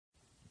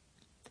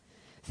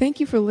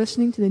Thank you for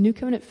listening to the New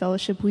Covenant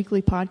Fellowship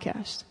Weekly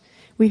Podcast.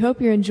 We hope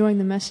you're enjoying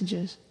the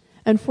messages.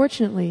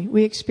 Unfortunately,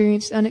 we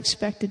experienced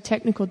unexpected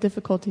technical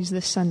difficulties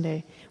this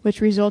Sunday, which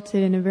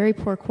resulted in a very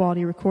poor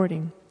quality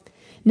recording.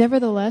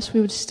 Nevertheless, we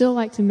would still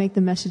like to make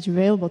the message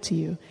available to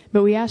you,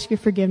 but we ask your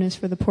forgiveness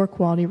for the poor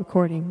quality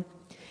recording.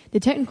 The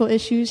technical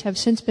issues have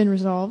since been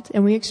resolved,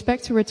 and we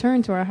expect to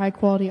return to our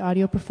high-quality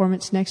audio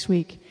performance next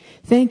week.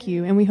 Thank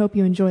you, and we hope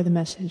you enjoy the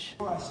message.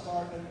 Before I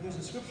start, there's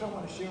a scripture I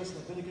want to share. It's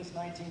Leviticus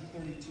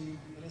 19:32,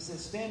 and it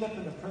says, "Stand up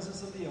in the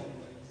presence of the elder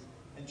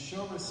and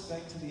show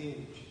respect to the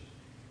age.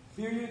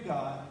 Fear your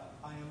God,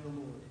 I am the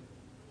Lord."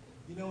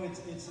 You know,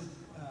 it's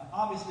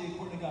obviously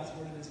according to God's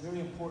word, and it's very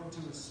important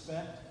to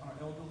respect our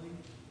elderly.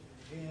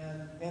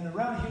 And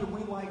around here,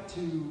 we like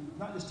to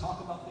not just talk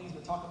about things,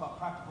 but talk about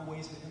practical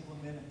ways to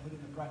implement and put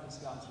into practice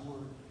God's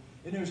word.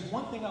 And there's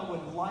one thing I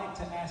would like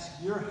to ask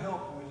your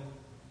help with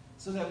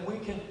so that we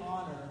can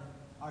honor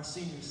our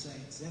senior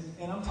saints.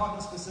 And I'm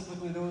talking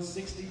specifically those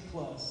 60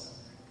 plus,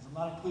 because I'm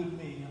not including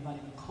me. I'm not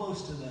even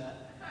close to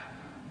that.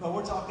 But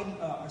we're talking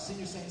our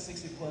senior saints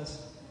 60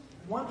 plus.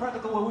 One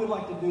practical way we'd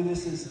like to do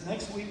this is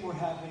next week we're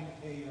having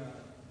a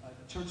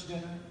church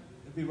dinner.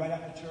 It'll be right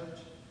after church.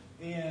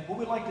 And what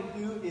we'd like to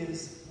do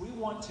is we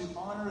want to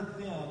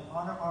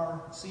honor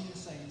our senior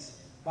saints,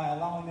 by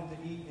allowing them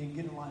to eat and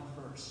get in line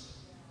first.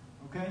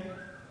 Okay?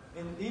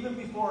 And even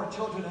before our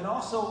children. And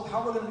also,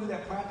 how we're going to do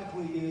that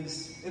practically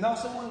is, and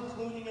also we're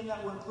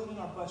including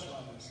our bus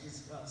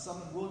riders.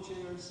 Some in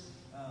wheelchairs,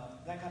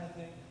 that kind of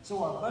thing.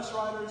 So our bus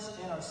riders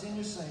and our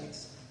senior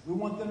saints, we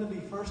want them to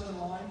be first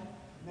in line.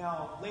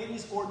 Now,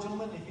 ladies or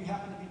gentlemen, if you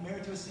happen to be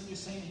married to a senior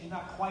saint and you're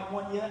not quite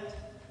one yet,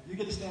 you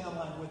get to stand in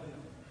line with them.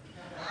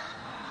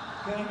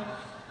 Okay?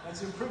 That's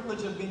your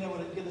privilege of being able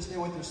to get to stay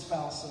with your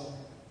spouse. So,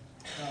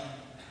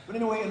 but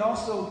anyway, and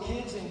also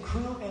kids and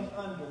crew and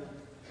under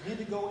need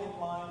to go in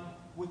line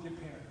with your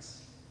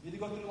parents. You need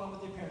to go through the line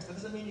with your parents. That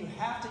doesn't mean you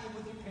have to eat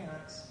with your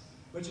parents,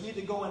 but you need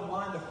to go in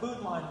line, the food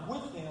line,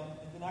 with them,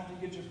 and then after you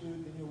get your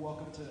food, then you're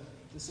welcome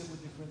to sit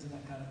with your friends and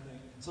that kind of thing.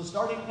 So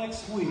starting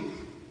next week,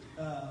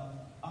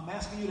 I'm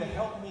asking you to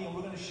help me, and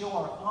we're going to show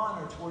our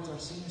honor towards our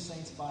senior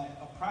saints by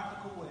a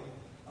practical way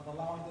of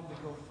allowing them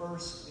to go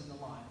first in the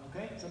line.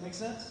 Okay? Does that make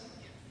sense?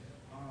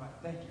 All right.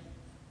 Thank you.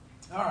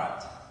 All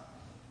right.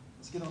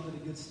 Let's get on to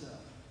the good stuff.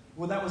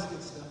 Well, that was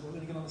good stuff. We're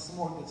going to get on to some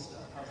more good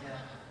stuff. How's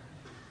that?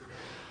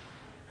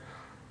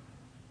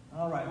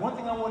 All right. One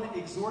thing I want to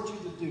exhort you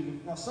to do.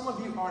 Now, some of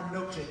you are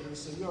note takers,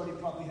 so you already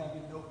probably have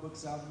your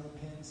notebooks out and your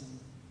pens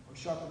or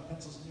sharpened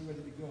pencils, and you're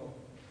ready to go.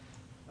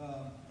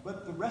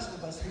 But the rest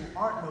of us who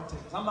aren't note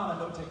takers, I'm not a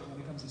note taker when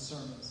it comes to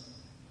sermons.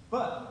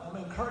 But I'm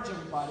going to encourage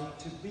everybody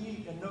to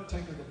be a note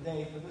taker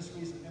today for this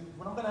reason. And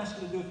what I'm going to ask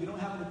you to do, if you don't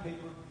have any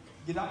paper,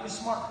 get out your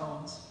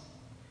smartphones.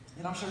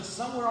 And I'm sure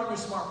somewhere on your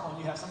smartphone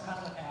you have some kind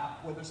of an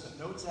app, whether it's a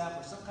notes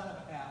app or some kind of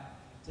an app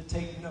to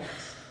take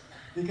notes.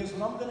 Because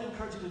what I'm going to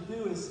encourage you to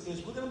do is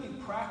we're going to be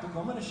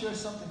practical. I'm going to share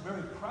something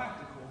very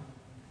practical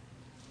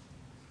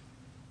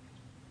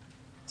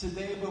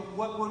today. But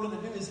what we're going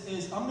to do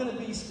is I'm going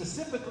to be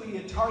specifically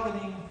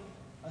targeting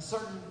a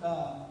certain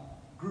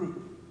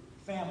group,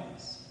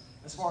 families,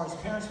 as far as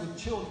parents with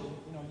children,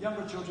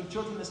 younger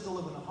children that still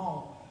live in a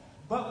home.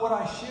 But what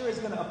I share is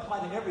going to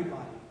apply to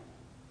everybody.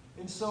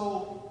 And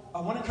so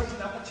I want to encourage you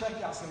not to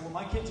check out, say, well,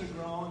 my kids are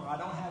grown, or I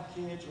don't have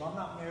kids, or I'm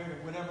not married,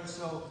 or whatever.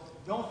 So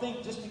don't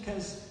think just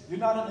because you're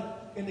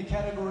not in the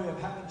category of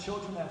having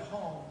children at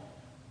home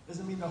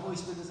doesn't mean the Holy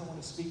Spirit doesn't want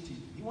to speak to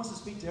you. He wants to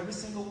speak to every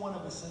single one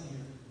of us in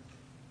here.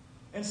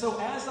 And so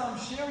as I'm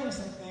sharing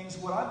some things,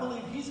 what I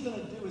believe he's going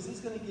to do is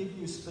he's going to give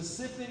you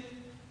specific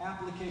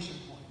application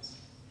points.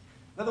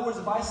 In other words,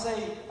 if I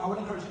say, I would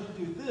encourage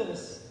you to do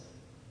this,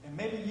 and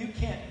maybe you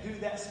can't do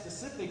that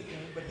specific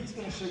thing, but he's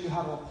going to show you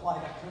how to apply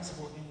that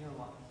principle in your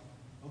life.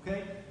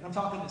 Okay? And I'm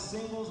talking to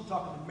singles, I'm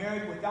talking to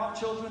married without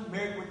children,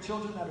 married with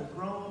children that are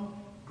grown,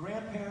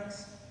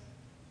 grandparents.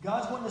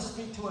 God's wanting to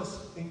speak to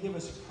us and give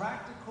us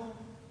practical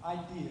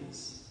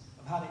ideas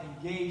of how to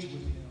engage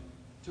with him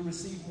to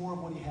receive more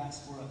of what he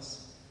has for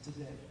us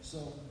today.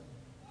 So,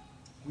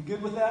 we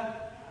good with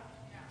that?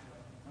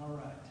 All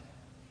right.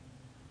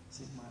 Let's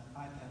see if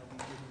my iPad will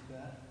be good with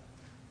that.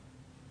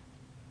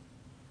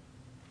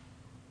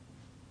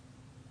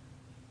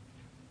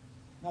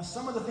 Now,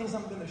 some of the things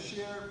I'm going to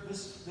share,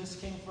 this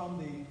came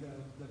from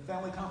the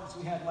family conference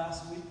we had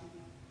last week.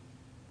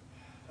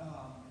 And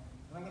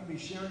I'm going to be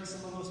sharing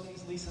some of those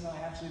things. Lisa and I,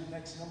 actually, the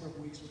next number of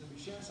weeks, we're going to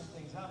be sharing some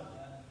things out of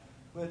that.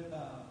 But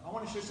I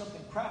want to share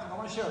something practical. I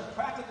want to share a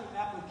practical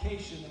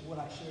application of what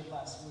I shared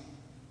last week.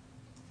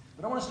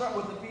 But I want to start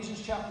with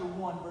Ephesians chapter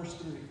 1, verse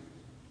 3.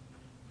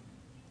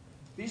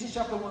 Ephesians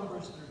chapter 1,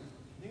 verse 3.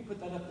 You can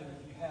put that up there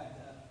if you have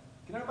that.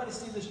 Can everybody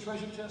see this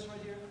treasure chest right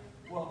here?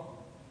 Well,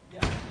 yeah,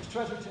 this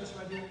treasure chest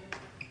right here.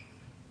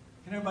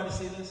 Can everybody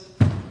see this?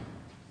 Okay,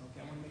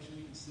 I want to make sure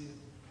you can see it.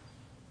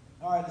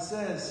 All right, it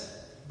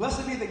says,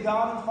 "Blessed be the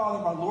God and Father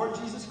of our Lord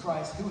Jesus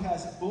Christ, who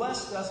has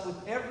blessed us with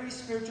every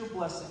spiritual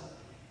blessing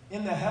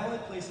in the heavenly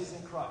places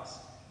in Christ."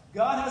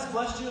 God has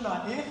blessed you and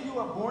I. If you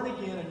are born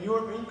again and you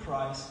are in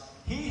Christ,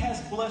 He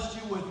has blessed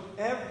you with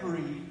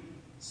every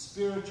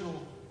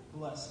spiritual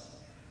blessing.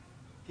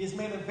 He has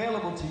made it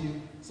available to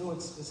you. So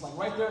it's like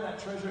right there in that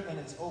treasure, and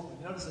it's open.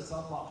 You notice it's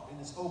unlocked,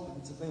 and it's open,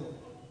 it's available.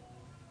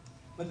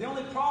 But the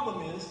only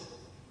problem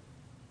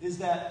is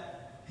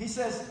that he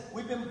says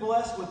we've been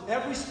blessed with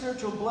every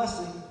spiritual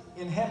blessing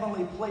in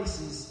heavenly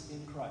places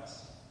in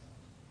Christ.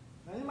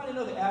 Now, anybody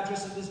know the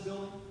address of this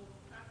building?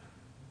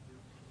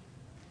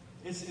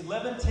 It's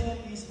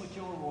 1110 East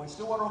McIlroy,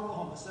 Stillwater,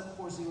 Oklahoma,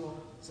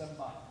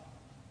 74075.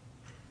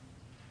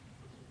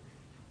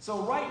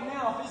 So right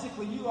now,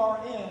 physically,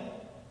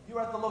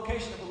 you're at the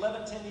location of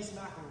 1110 East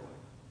McIlroy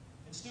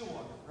in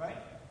Stillwater, right?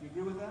 You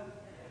agree with that?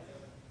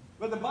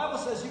 But the Bible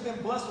says you've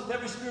been blessed with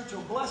every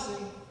spiritual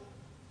blessing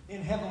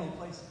in heavenly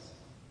places.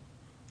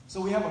 So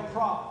we have a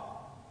problem.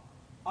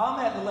 I'm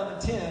at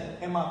 1110,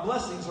 and my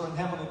blessings are in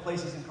heavenly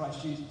places in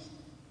Christ Jesus.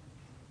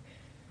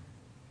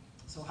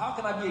 So how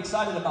can I be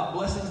excited about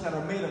blessings that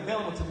are made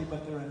available to me,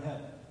 but they're in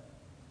heaven?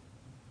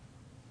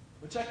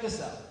 But check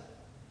this out.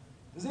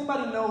 Does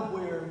anybody know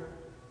where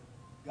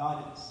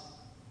God is?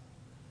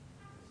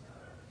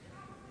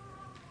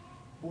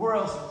 Where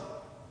else is he?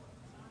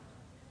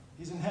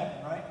 He's in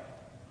heaven, right?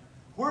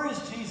 Where is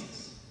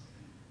Jesus?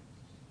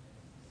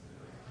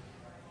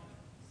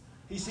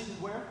 He's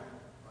seated where?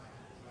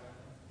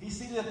 He's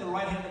seated at the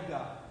right hand of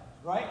God,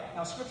 right?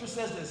 Now, Scripture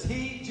says this.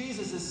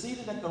 Jesus, is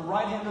seated at the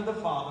right hand of the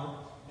Father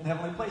in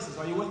heavenly places.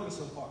 Are you with me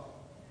so far?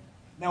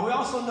 Now, we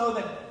also know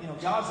that,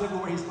 God's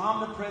everywhere. He's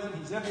omnipresent.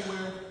 He's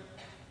everywhere.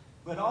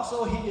 But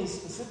also, he is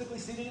specifically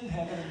seated in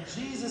heaven, and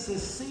Jesus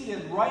is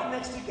seated right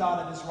next to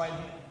God at his right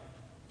hand.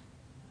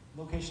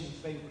 Location of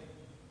favor.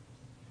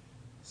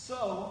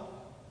 So,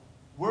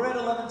 we're at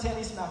 1110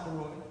 East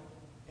McElroy,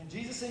 and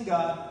Jesus and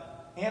God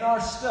and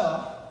our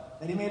stuff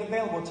that he made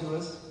available to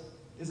us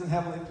is in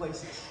heavenly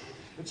places.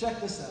 But check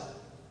this out.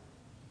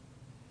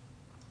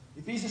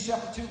 Ephesians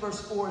chapter 2,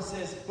 verse 4, it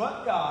says,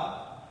 "But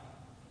God,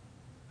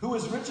 who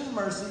is rich in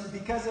mercy,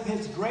 because of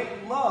his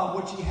great love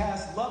which he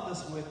has loved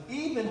us with,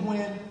 even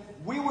when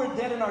we were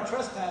dead in our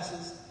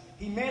trespasses,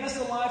 he made us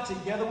alive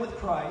together with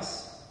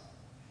Christ,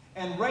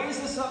 and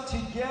raised us up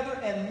together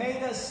and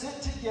made us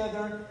sit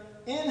together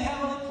in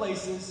heavenly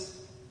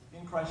places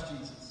in Christ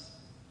Jesus."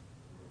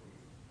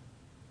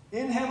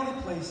 In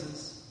heavenly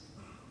places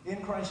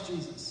in Christ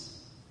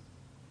Jesus.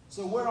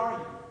 So where are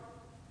you?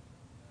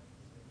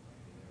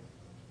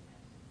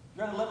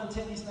 You're at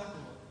 1110 East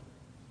McElroy.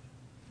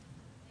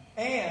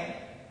 And,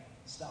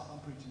 stop, I'm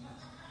preaching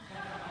this.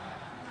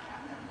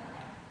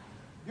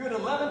 You're at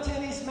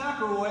 1110 East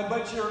McElroy,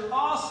 but you're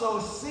also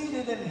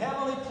seated in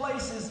heavenly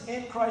places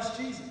in Christ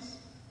Jesus.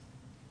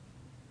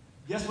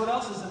 Guess what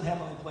else is in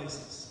heavenly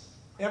places?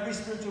 Every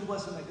spiritual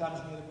blessing that God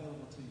has made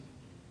available to you.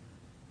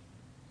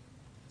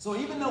 So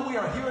even though we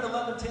are here at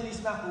 1110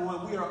 East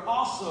McElroy, we are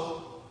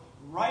also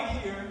right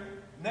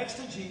here next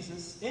to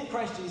Jesus, in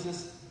Christ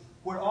Jesus,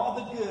 where all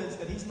the goods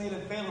that he's made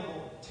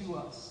available to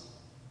us,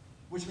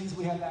 which means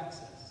we have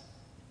access.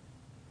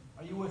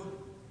 Are you with me?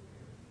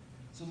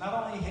 So not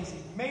only has he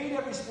made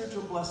every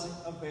spiritual blessing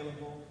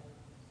available,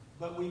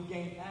 but we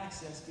gain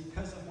access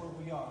because of where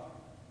we are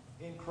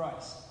in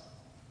Christ.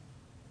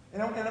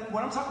 And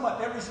when I'm talking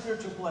about every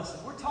spiritual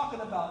blessing, we're talking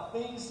about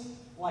things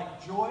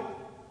like joy.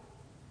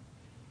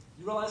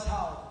 You realize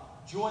how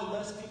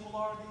joyless people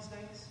are these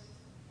days?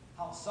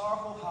 How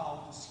sorrowful,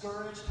 how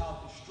discouraged, how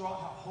distraught,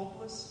 how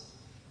hopeless.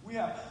 We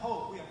have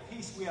hope, we have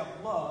peace, we have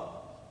love.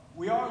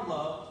 We are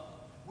loved.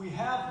 We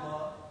have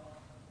love.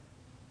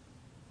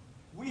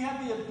 We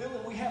have the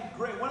ability, we have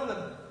grace.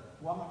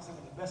 I'm not saying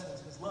the best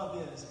ones because love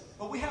is,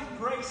 but we have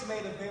grace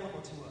made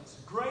available to us.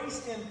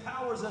 Grace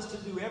empowers us to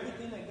do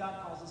everything that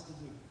God calls us to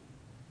do.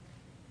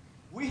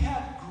 We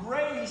have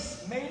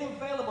grace made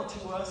available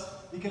to us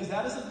because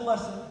that is a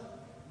blessing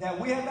that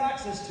we have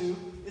access to.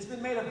 It's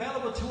been made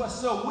available to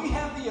us. So we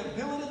have the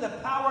ability, the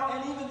power,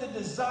 and even the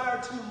desire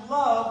to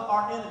love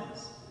our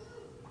enemies.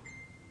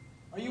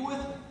 Are you with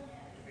me?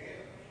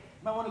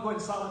 You might want to go ahead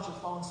and silence your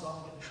phone so I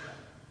don't get distracted.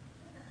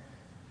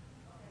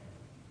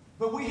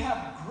 But we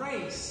have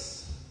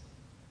grace,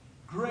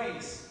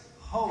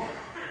 hope,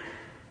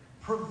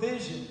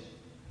 provision,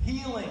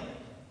 healing.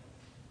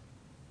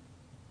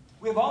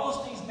 We have all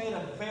those things made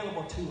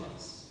available to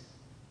us.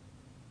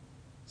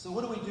 So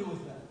what do we do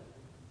with that?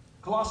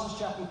 Colossians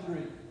chapter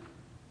 3.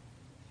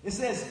 It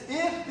says,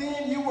 "If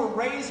then you were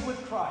raised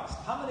with Christ."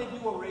 How many of you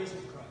were raised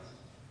with Christ?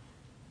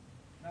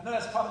 I know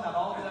that's probably not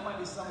all of you. That might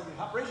be some of you.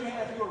 Raise your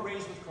hand if you were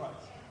raised with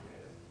Christ.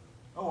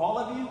 Oh, all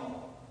of you?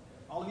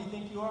 All of you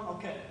think you are?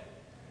 Okay.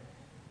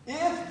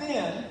 If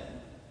then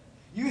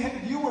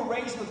you were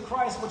raised with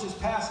Christ, which is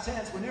past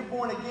tense, when you're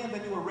born again,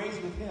 then you were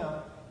raised with him.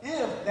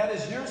 If that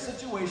is your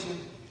situation,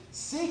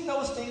 seek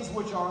those things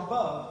which are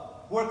above,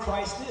 where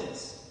Christ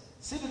is,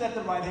 seated at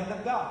the right hand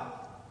of God.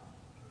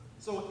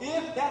 So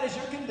if that is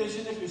your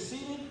condition, if you're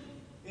seated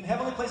in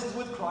heavenly places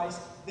with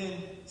Christ,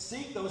 then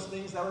seek those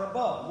things that are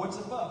above. What's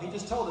above? He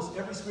just told us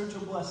every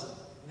spiritual blessing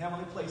in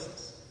heavenly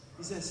places.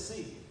 He says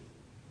seek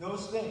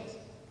those things.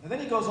 And then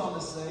he goes on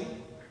to say,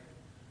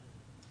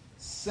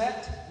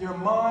 Set your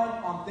mind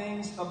on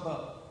things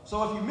above.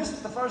 So if you missed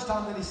it the first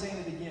time, then he's saying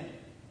it again.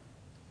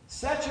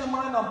 Set your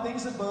mind on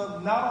things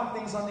above, not on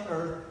things on the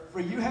earth, for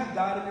you have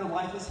died and your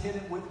life is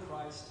hidden with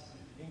Christ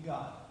in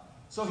God.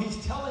 So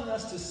he's telling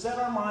us to set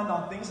our mind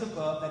on things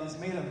above that he's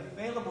made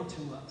available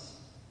to us.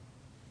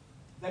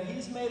 That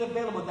he's made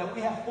available, that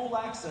we have full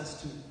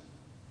access to.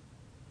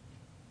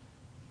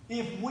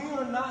 If we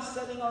are not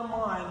setting our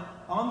mind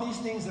on these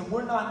things and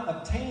we're not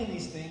obtaining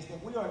these things, then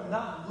we are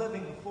not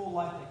living the full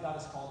life that God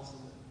has called us to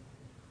live.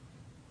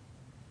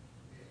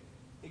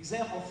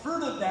 Example,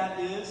 fruit of that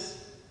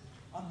is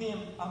I'm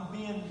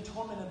being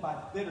tormented by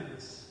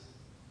bitterness,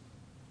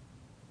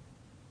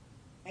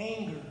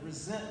 anger,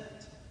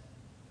 resentment,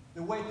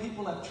 the way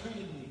people have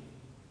treated me,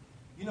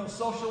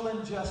 social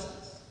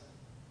injustice.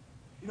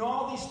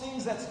 All these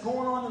things that's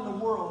going on in the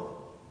world,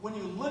 when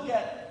you look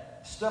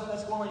at stuff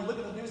that's going on, you look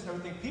at the news and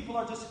everything, people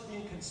are just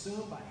being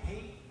consumed by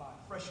hate, by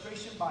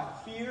frustration, by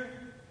fear.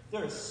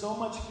 There is so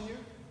much fear.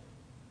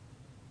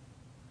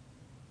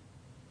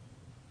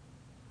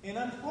 And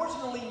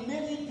unfortunately,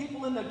 many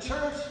people in the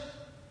church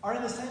are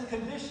in the same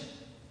condition.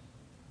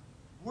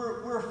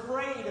 We're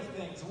afraid of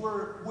things.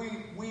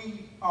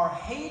 We are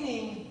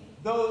hating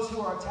those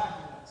who are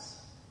attacking us.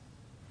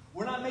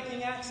 We're not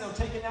making access or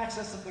taking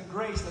access of the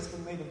grace that's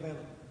been made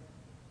available.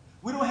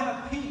 We don't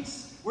have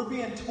peace. We're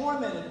being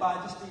tormented by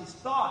just these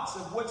thoughts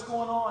of what's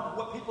going on and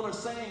what people are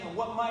saying and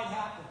what might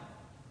happen.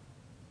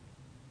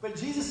 But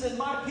Jesus said,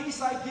 my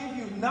peace I give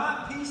you,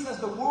 not peace as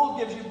the world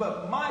gives you,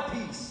 but my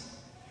peace.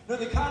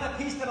 The kind of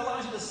peace that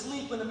allows you to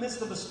sleep in the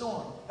midst of a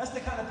storm. That's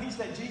the kind of peace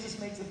that Jesus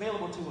makes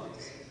available to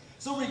us.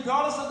 So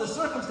regardless of the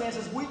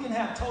circumstances, we can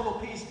have total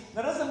peace.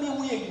 That doesn't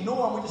mean we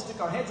ignore and we just stick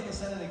our heads in the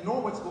sand and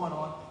ignore what's going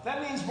on.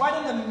 That means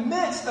right in the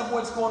midst of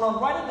what's going on,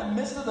 right in the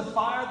midst of the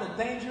fire,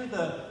 the danger,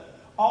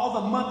 all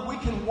the month, we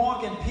can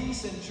walk in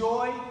peace and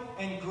joy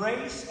and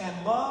grace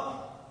and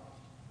love.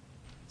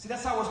 See,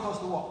 that's how we're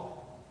supposed to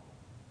walk.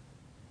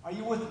 Are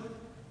you with me?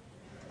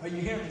 Are you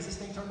hearing me? Is this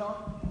thing turned on?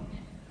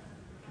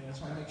 Okay, I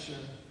just want to make sure.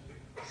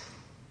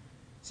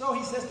 So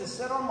he says to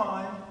set our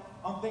mind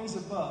on things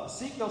above.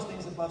 Seek those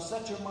things above.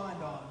 Set your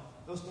mind on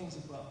those things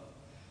above.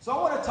 So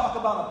I want to talk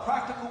about a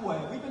practical way.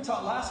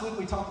 Last week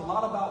we talked a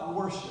lot about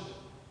worship.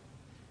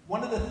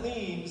 One of the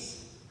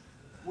themes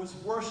was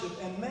worship,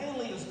 and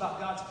mainly it was about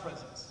God's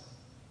presence.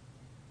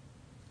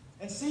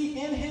 And see,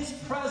 in his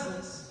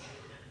presence,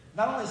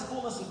 not only is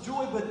fullness of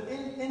joy, but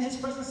in his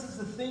presence is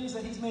the things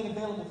that he's made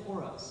available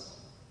for us.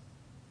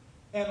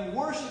 And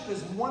worship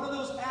is one of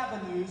those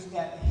avenues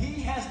that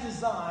he has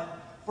designed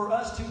for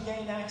us to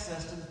gain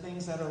access to the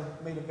things that are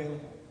made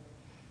available.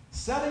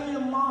 Setting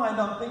your mind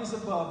on things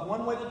above,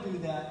 one way to do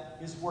that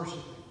is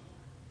worshiping.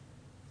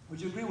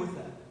 Would you agree with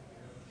that?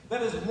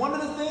 That is one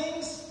of the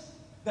things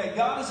that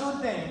God has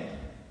ordained.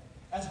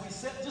 As we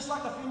said, just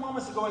like a few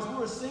moments ago, as we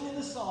were singing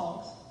the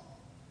songs,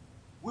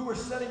 we were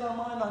setting our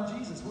mind on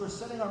Jesus. We were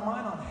setting our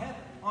mind on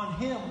heaven, on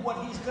him,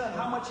 what he's done,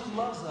 how much he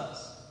loves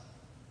us.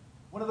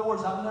 One of the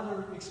words, I've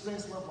never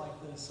experienced love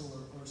like this,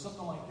 or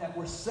something like that.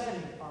 We're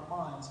setting our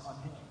minds on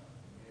him.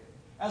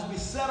 As we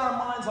set our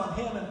minds on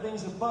him and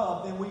things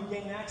above, then we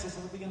gain access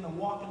and we begin to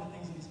walk into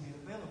things that he's made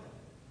available.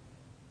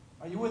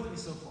 Are you with me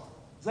so far?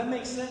 Does that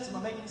make sense? Am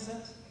I making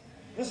sense?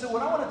 And so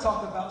what I want to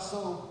talk about,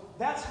 so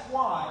that's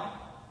why,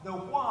 the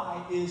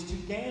why is to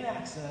gain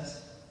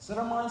access, set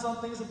our minds on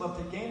things above,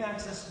 to gain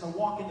access and to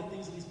walk into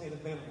things that he's made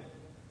available.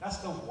 That's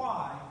the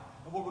why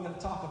of what we're going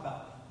to talk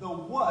about. The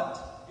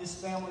what is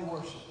family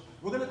worship.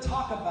 We're going to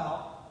talk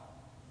about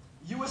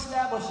you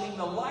establishing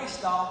the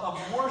lifestyle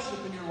of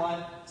worship in your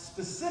life,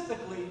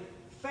 specifically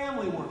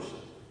family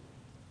worship.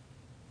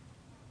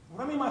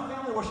 What I mean by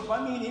family worship,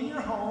 I mean in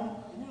your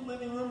home, in your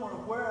living room, or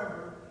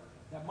wherever,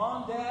 that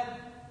mom, dad,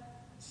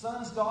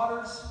 sons,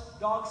 daughters,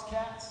 dogs,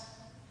 cats,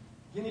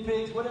 guinea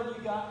pigs, whatever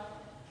you got,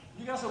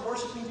 you guys are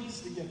worshiping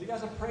Jesus together. You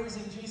guys are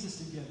praising Jesus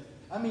together.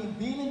 I mean,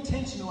 being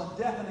intentional and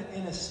definite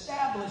in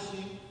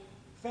establishing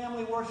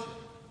family worship.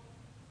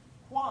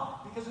 Why?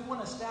 Because we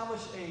want to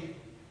establish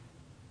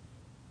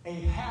a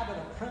habit,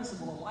 a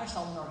principle, a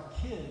lifestyle in our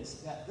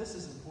kids that this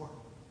is important.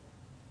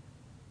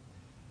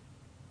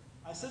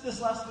 I said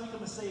this last week, I'm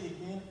going to say it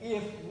again.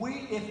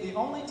 If the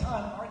only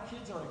time our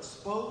kids are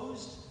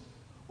exposed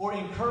or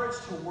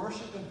encouraged to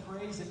worship and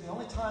praise, if the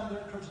only time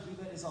they're encouraged to do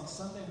that is on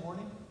Sunday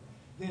morning,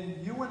 then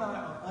you and I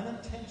are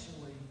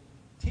unintentionally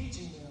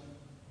teaching them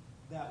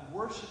that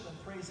worship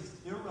and praise is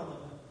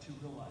irrelevant to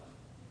real life.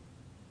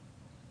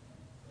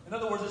 In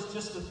other words, it's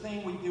just a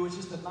thing we do. It's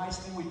just a nice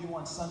thing we do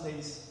on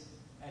Sundays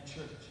at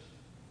church.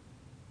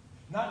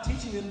 Not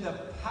teaching them the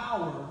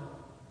power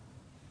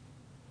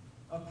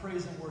of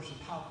praise and worship,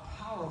 how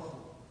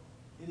powerful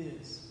it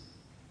is.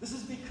 This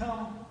has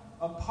become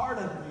a part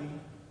of me,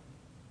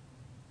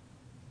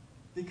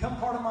 become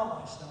part of my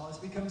lifestyle. It's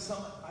become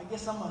I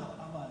guess I'm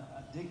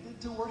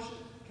addicted to worship,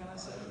 can I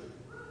say?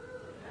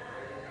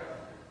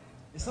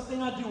 It's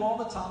something I do all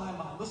the time.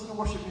 I listen to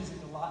worship music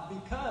a lot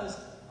because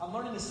I'm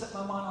learning to set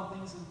my mind on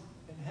things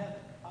in heaven.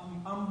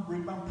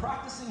 I'm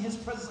practicing his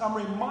presence. I'm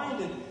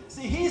reminded.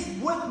 See, he's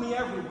with me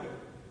everywhere.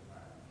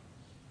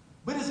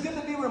 good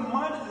to be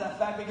reminded of that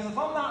fact, because if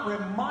I'm not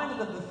reminded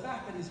of the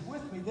fact that he's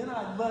with me, then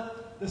I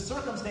let the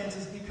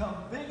circumstances become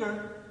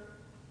bigger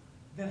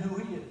than who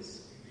he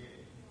is.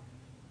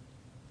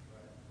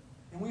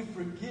 And we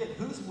forget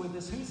who's with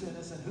us, who's in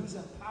us, and who's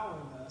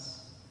empowering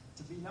us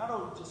to be not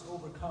only just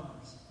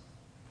overcomers,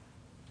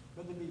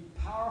 but to be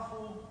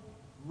powerful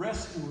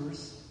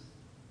rescuers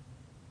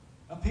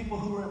of people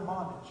who are in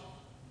bondage.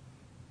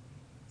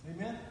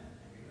 Amen?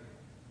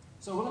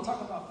 So we're going to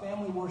talk about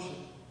family worship.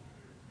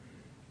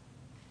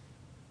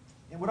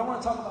 And what I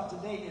want to talk about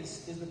today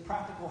is the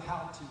practical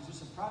how-tos. Just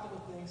some practical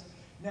things.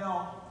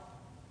 Now,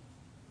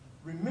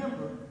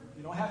 remember,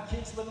 you don't have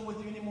kids living with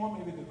you anymore.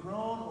 Maybe they're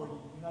grown, or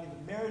you're not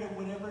even married or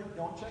whatever.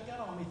 Don't check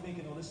out on me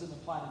thinking, oh, this doesn't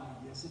apply to me.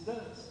 Yes, it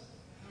does.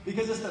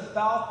 Because it's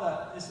about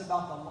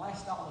the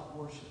lifestyle of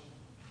worship.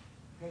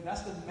 Okay,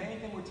 that's the main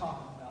thing we're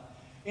talking about.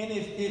 And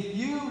if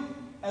you,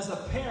 as a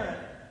parent,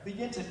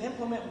 begin to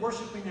implement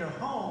worship in your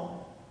home,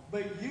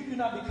 but you do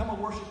not become a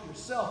worship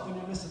yourself, then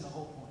you're missing the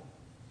whole point.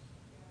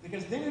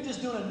 Because then you're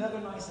just doing another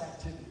nice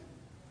activity.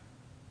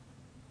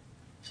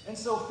 And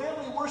so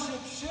family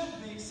worship should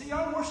be, see,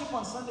 our worship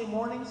on Sunday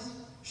mornings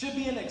should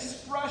be an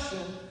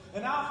expression,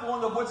 an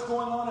outpouring of what's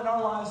going on in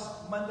our lives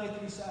Monday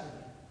through Saturday.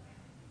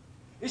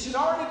 It should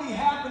already be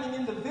happening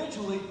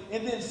individually,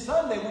 and then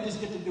Sunday we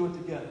just get to do it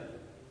together.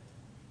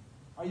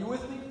 Are you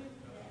with me?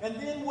 And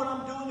then what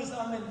I'm doing is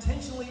I'm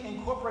intentionally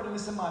incorporating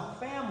this in my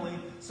family,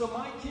 so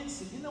my kids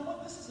say, you know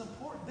what, this is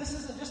important. This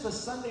isn't just a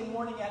Sunday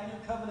morning at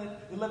New Covenant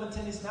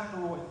 1110 East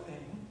McElroy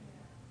thing,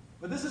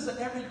 but this is an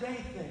everyday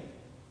thing.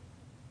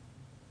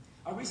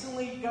 I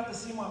recently got to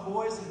see my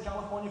boys in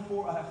California.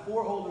 I have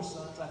 4 older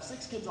sons. I have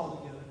 6 kids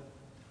altogether.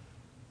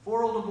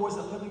 4 older boys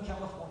that live in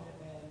California,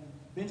 and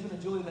Benjamin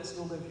and Julia that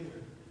still live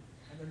here.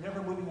 And they're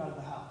never moving out of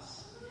the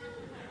house.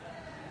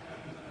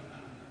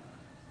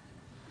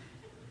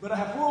 But I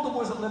have 4 older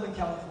boys that live in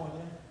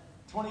California,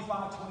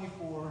 25,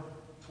 24,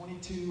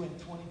 22, and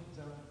 20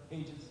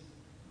 ages.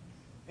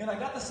 And I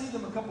got to see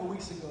them a couple of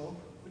weeks ago,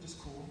 which is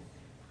cool.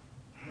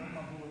 One of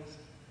my boys.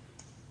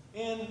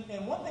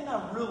 And one thing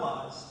I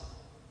realized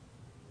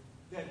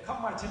that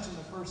caught my attention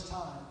the first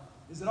time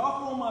is that all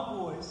 4 of my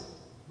boys,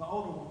 my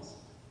older ones,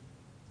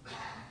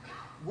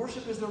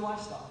 worship is their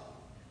lifestyle.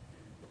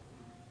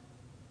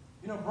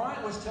 You know,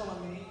 Bryant was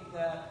telling me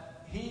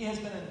that he has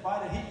been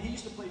invited. He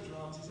used to play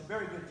drums. He's a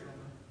very good drummer.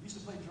 He used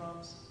to play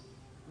drums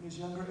when he was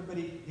younger, but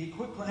he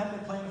quit, hadn't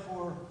been playing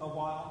for a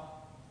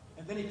while,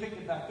 and then he picked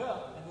it back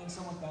up, and then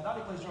someone found out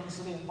he plays drums,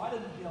 so they invited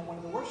him to be on one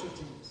of the worship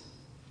teams.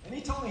 And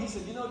he told me, he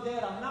said, you know,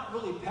 Dad, I'm not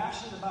really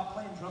passionate about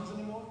playing drums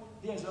anymore.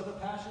 He has other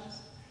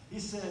passions. He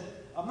said,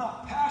 I'm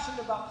not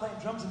passionate about playing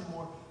drums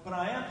anymore, but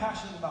I am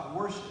passionate about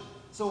worship.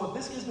 So if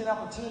this gives me an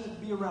opportunity to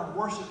be around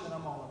worship, then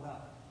I'm all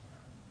about it.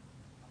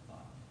 I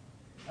thought,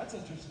 that's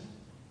interesting.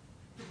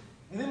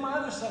 And then my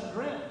other son,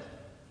 Grant,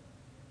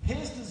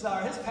 his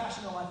desire, his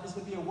passion in life is to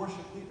be a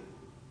worship leader.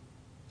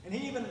 And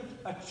he even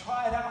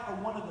tried out for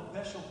one of the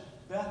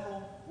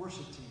Bethel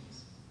worship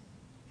teams.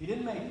 He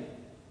didn't make it,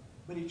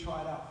 but he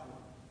tried out for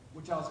it,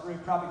 which I was very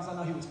proud because I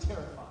know he was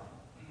terrified.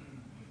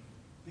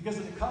 Because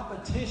of the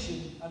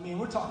competition, I mean,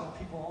 we're talking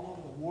people all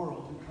over the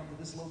world who come to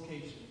this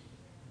location.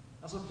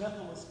 That's what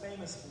Bethel is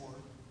famous for,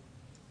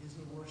 is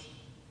their worship.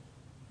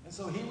 And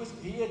so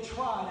he had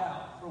tried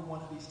out for one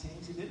of these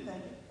teams. He didn't make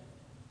it.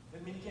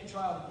 Didn't mean he can't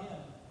try out again.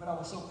 But I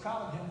was so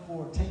proud of him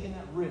for taking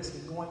that risk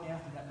and going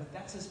after that. But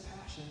that's his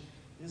passion,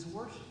 is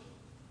worship.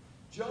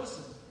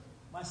 Joseph,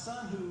 my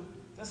son, who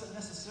doesn't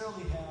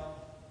necessarily have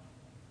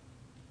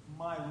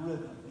my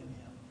rhythm in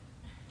him.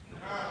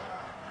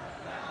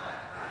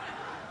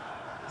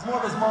 It's more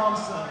of his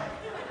mom's son.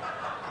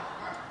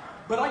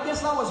 But I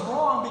guess I was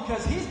wrong,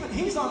 because he's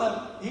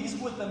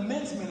with the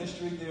men's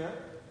ministry there,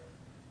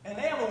 and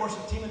they have a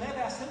worship team, and they've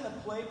asked him to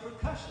play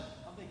percussion.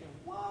 I'm thinking,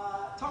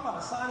 what? Talking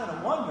about a sign and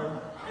a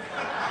wonder.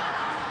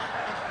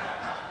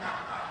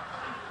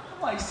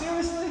 I'm like,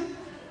 seriously?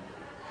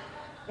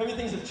 Maybe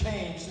things have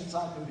changed since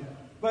I knew him.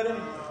 But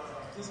anyway,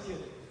 just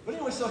kidding. But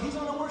anyway, so he's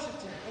on a worship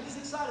team, and he's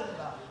excited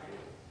about it.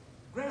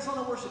 Grant's on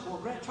a worship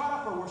board. Grant tried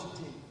out for a worship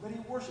team, but he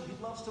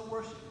loves to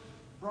worship.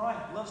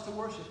 Brian loves to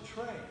worship.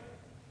 Trey.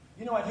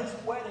 You know, at his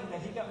wedding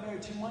that he got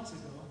married 2 months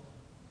ago.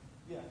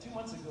 Yeah, 2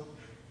 months ago.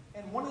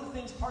 And one of the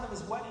things, part of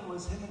his wedding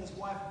was him and his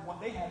wife,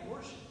 they had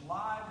worship,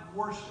 live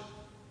worship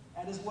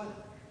at his wedding.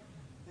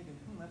 Thinking,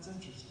 that's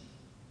interesting.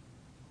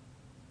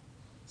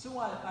 So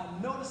I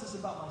noticed this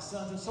about my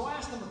sons, and so I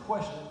asked them a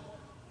question.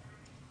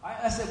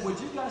 I said, would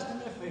you guys do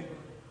me a favor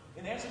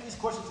and answer these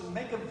questions and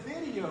make a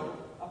video,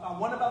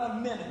 about a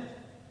minute,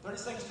 30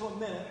 seconds to a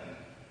minute,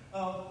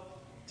 of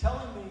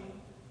telling me,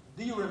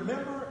 do you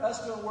remember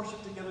us doing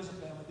worship together as a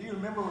family? Do you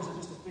remember, or was it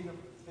just a figment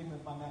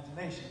of my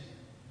imagination?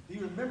 Do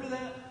you remember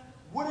that?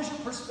 What is your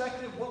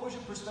perspective? What was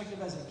your perspective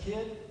as a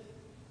kid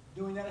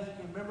doing that, if you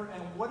can remember?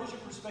 And what is your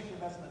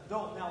perspective as an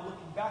adult now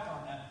looking back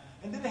on that?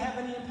 And did it have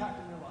any impact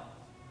in your life?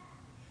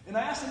 And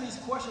I asked them these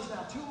questions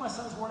now. 2 of my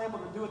sons weren't able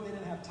to do it. They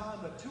didn't have time,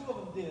 but 2 of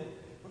them did.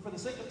 But for the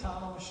sake of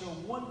time, I'm going to show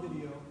one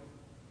video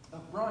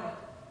of Bryant.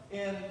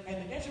 And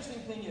the interesting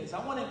thing is, I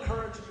want to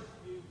encourage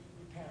you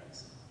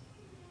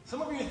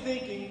Some of you are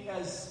thinking,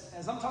 as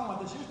I'm talking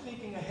about this, you're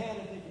thinking ahead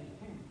and thinking,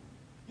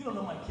 you don't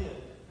know my kid.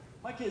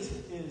 My kid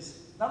is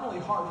not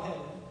only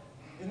hard-headed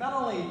and not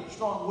only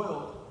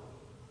strong-willed,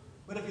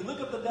 but if you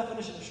look up the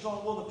definition of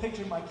strong-willed, the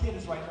picture of my kid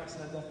is right next to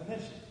that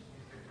definition.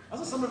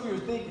 That's what some of you are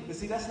thinking, but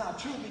see, that's not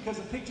true because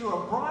a picture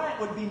of Bryant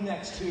would be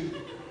next to.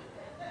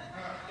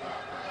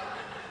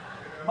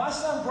 My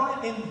son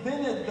Bryant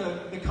invented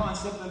the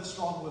concept of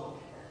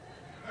strong-willed.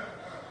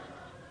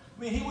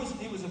 I mean, he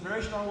was a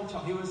very strong-willed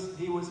child.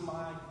 He was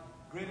my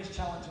greatest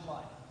challenge in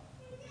life.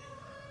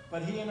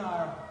 But he and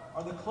I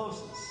are the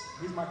closest.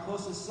 He's my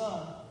closest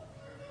son.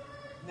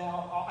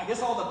 Now, I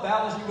guess all the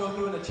battles you go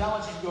through and the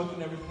challenges you go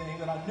through and everything,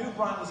 that I knew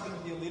Brian was going to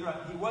be a leader.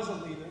 He was a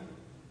leader.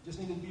 Just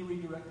needed to be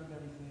redirected and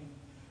everything.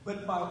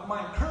 But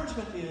my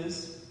encouragement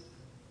is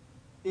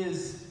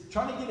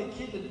trying to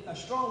get a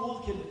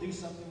strong-willed kid to do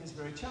something is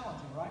very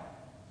challenging, right?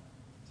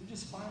 So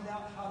just find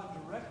out how to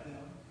direct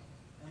them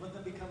and let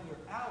them become your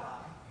ally,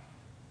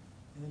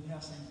 and then you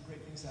have some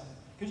great things happen.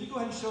 Could you go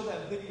ahead and show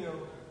that video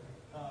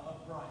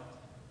of Brian?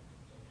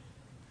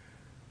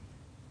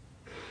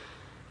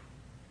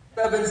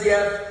 What's up,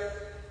 NCF?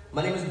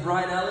 My name is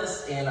Brian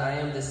Ellis, and I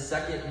am the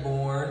second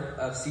born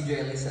of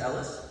CJ and Lisa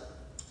Ellis.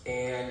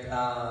 And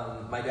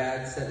my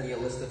dad sent me a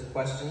list of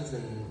questions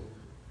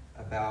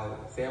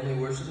about family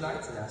worship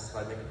nights and asked if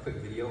I'd make a quick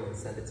video and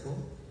send it to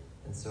him.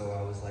 And so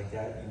I was like,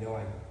 Dad, you know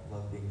I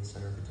love being the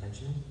center of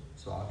attention,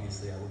 so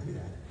obviously I will do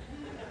that.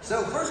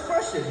 So first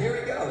question, here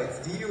we go.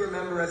 It's, do you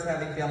remember us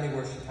having family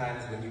worship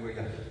times when you were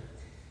younger?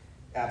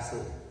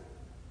 Absolutely.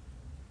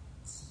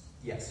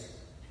 Yes.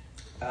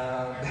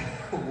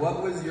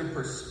 What was your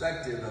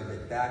perspective of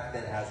it back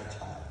then as a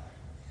child?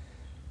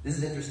 This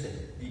is interesting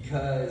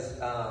because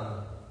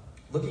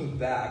looking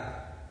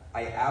back,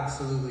 I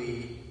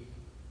absolutely,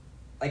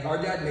 like, our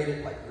dad made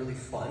it like really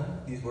fun,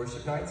 these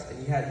worship nights, and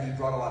he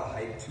brought a lot of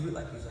hype to it.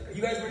 Like, he was like, are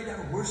you guys ready to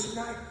have a worship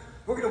night?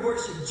 We're going to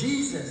worship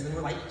Jesus. And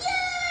we're like,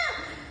 yeah!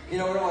 You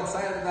know, we're all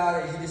excited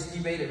about it. He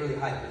made it really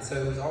hype. And so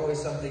it was always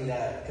something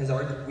that, because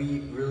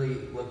we really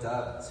looked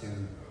up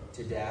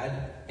to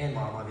Dad and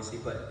Mom, obviously,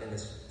 but in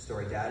this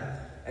story, Dad.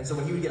 And so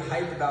when he would get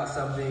hyped about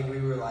something, we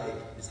were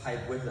like just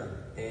hyped with him.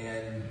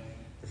 And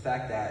the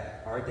fact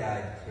that our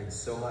dad cared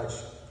so much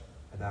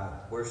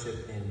about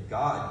worship and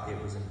God,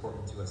 it was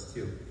important to us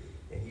too.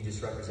 And he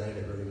just represented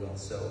it really well.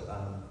 So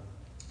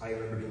I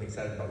remember being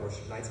excited about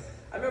worship nights.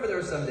 I remember there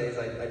were some days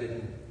I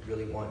didn't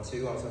really want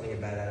to. I was having a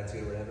bad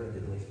attitude or whatever.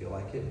 Didn't really feel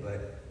like it.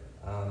 But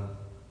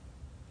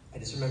I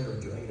just remember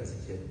enjoying it as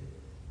a kid.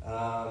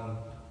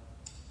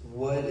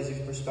 What is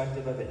your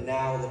perspective of it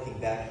now, looking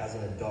back as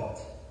an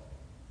adult?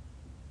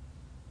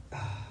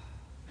 Let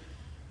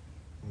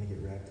me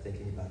get wrecked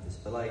thinking about this.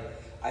 But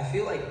I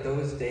feel like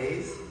those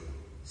days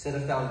set a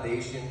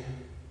foundation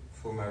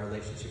for my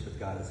relationship with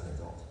God as an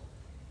adult.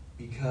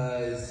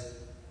 Because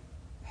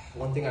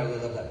one thing I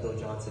really love that Bill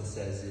Johnson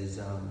says is,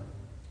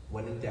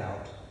 when in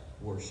doubt,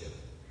 worship.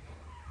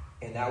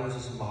 And that was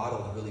just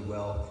modeled really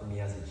well for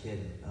me as a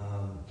kid.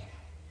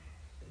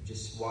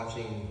 Just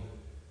watching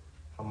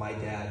how my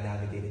dad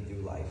navigated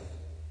through life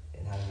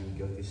and how he would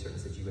go through certain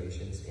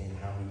situations and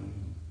how he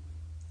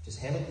just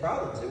handled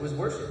problems. It was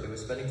worship. It was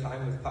spending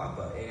time with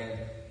Papa. And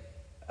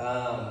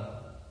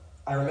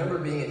I remember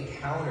being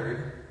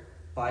encountered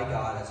by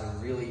God as a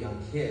really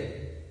young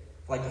kid.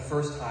 Like the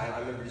first time, I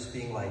remember just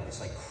being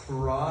just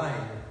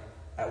crying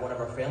at one of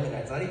our family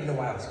nights. I didn't even know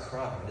why I was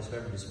crying. I just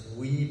remember just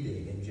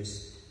weeping and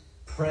just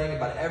praying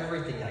about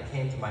everything that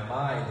came to my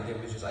mind. And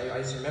it was just, I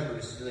just remember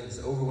just feeling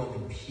this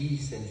overwhelming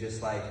peace and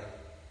just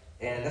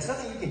and that's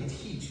nothing you can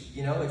teach,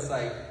 you know? It's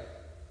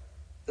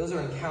those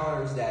are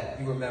encounters that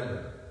you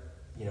remember,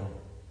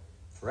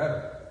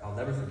 forever. I'll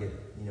never forget,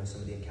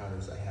 some of the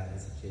encounters I had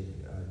as a kid,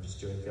 just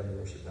during family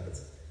worship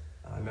nights.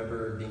 I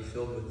remember being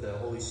filled with the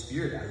Holy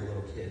Spirit as a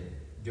little kid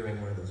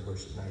during one of those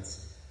worship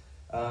nights.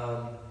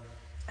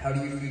 How do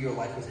you feel your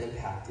life was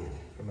impacted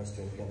from us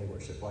doing family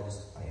worship? Well,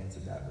 I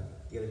answered that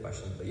with the other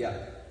question. But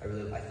yeah, I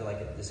feel like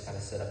it just kind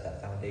of set up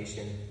that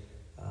foundation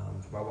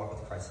for my walk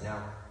with Christ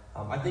now.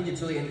 I think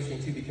it's really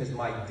interesting too because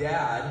my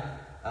dad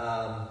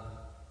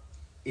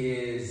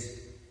is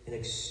an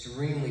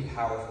extremely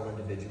powerful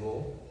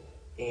individual,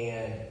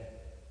 and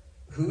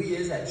who he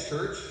is at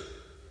church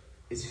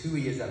is who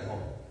he is at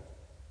home.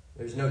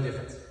 There's no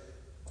difference.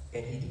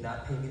 And he did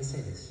not pay me to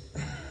say this.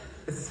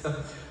 So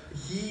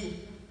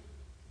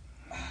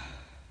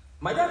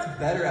my dad's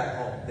better at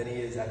home than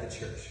he is at the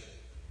church.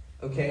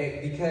 Okay?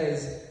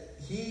 Because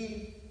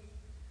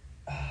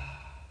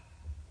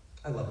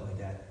I love my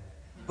dad.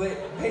 But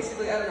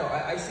basically, I don't know.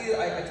 I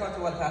talk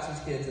to a lot of pastors'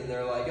 kids, and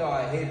they're like,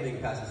 I hated being a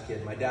pastor's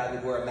kid. My dad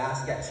would wear a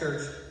mask at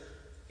church.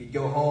 He'd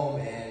go home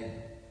and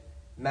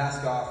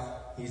mask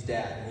off. He's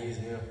dad. And he's,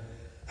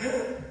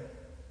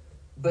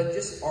 But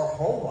just our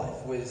home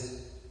life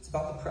it's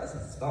about the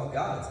presence. It's about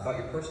God. It's about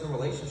your personal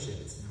relationship.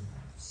 It's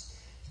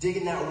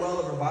digging that well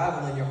of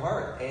revival in your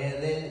heart.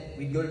 And then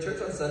we'd go to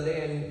church on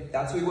Sunday, and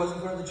that's who he was in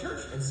front of the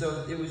church. And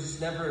so it was just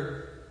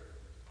never,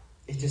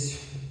 I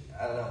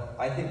don't know.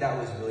 I think that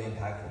was really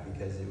impactful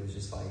because it was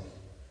just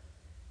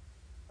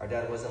our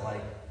dad wasn't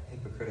like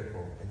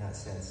hypocritical in that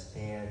sense.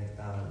 And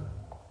I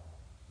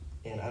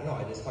don't know,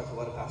 I just talked to a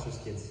lot of pastors'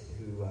 kids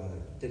who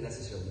didn't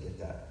necessarily get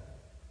that.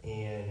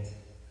 And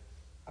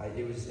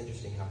it was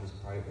interesting how his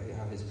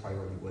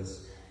priority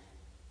was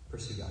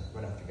pursue God,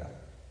 run after God.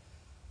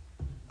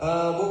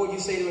 What would you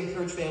say to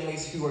encourage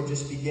families who are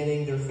just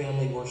beginning their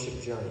family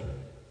worship journey?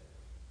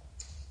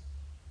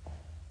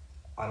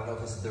 I don't know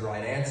if this is the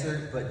right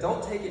answer, but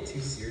don't take it too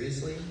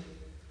seriously.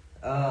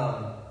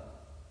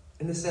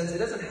 In the sense, it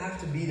doesn't have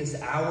to be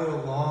this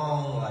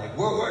hour-long, like,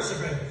 we're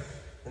worshiping,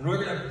 and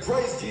we're going to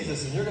praise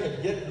Jesus, and you're going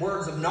to get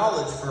words of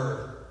knowledge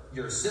for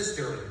your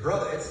sister or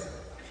brother.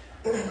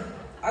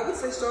 I would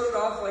say start it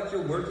off like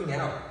you're working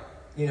out.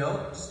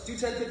 Just do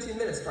 10, 15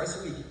 minutes twice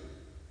a week.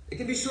 It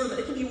can be short,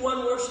 it can be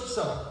one worship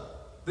song.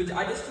 But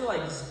I just feel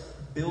like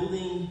just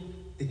building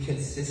the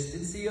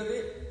consistency of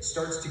it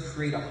starts to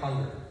create a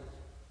hunger.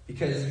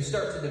 Because you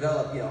start to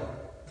develop,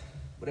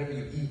 whatever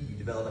you eat, you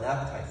develop an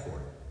appetite for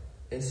it.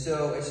 And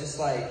so it's just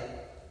like,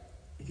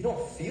 if you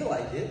don't feel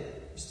like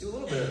it, just do a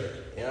little bit of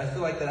it. And I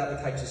feel like that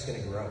appetite's just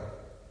going to grow.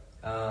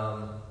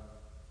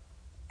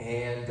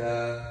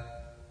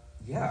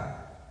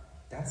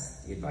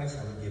 That's the advice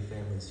I would give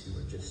families who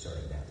are just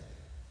starting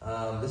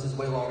out. This is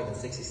way longer than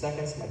 60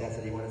 seconds. My dad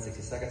said he wanted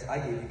 60 seconds. I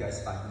gave you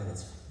guys 5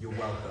 minutes. You're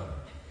welcome.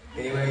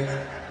 Anyways,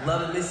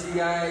 love and miss you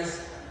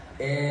guys.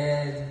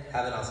 And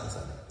have an awesome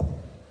Sunday.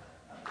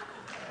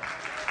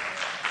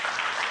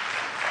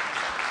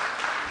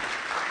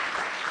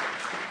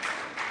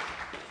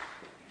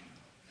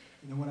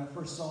 When I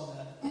first saw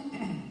that, I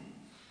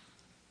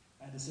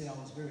had to say I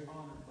was very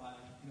honored by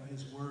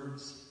his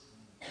words.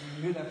 And when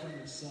you hear that from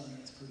your son,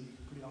 it's pretty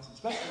awesome.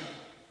 Especially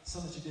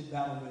son that you did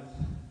battle with,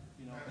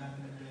 back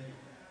in the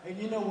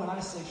day. And when I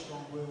say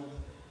strong-willed,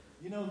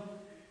 I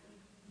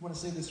want to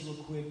say this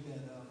real quick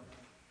that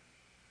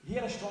he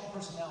had a strong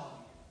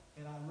personality,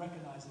 and I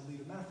recognize the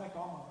leader. Matter of fact,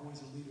 all my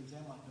boys are leaders,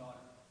 and my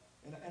daughter.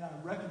 And I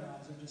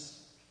recognize they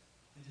just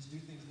do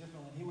things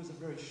differently. And he was a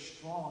very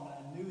strong, and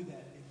I knew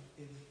that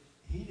if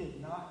he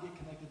did not get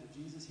connected to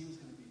Jesus, he was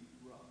going to be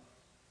rough.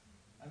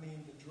 I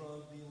mean, the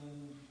drug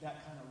dealing,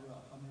 that kind of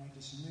rough. I mean, I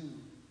just knew.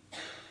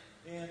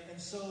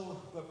 And so,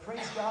 but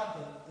praise God,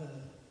 the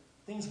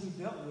things we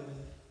dealt with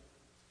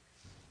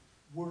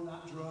were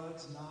not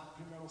drugs, not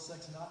premarital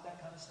sex, not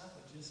that kind of stuff,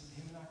 but just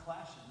him not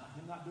clashing, not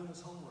him not doing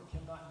his homework,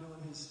 him not doing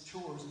his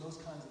chores and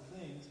those kinds of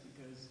things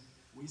because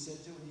we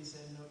said to and he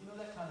said no,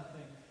 that kind of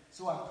thing.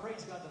 So I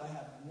praise God that I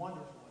had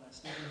wonderful, and I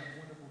still do have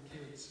wonderful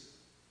kids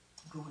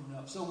growing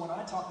up. So when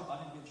I talked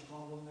about him being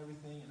strong-willed and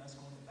everything, and us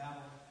going to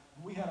battle,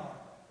 and we had our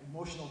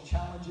emotional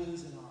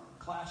challenges and our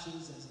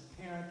clashes as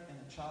a parent and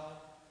a child,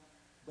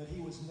 but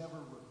he was never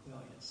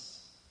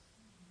rebellious.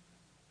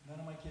 None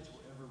of my kids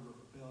were ever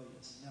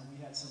rebellious. Now,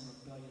 we had some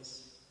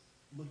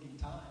rebellious-looking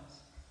times.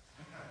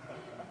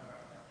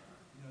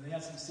 They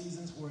had some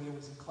seasons where there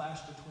was a clash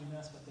between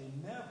us, but they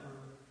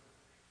never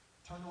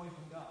turned away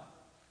from God.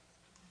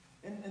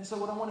 And so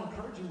what I want to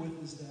encourage you with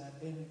is that,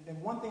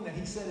 and one thing that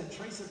he said, and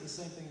Trey said the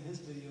same thing in his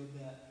video,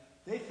 that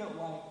they felt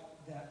like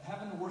that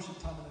having the worship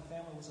time in the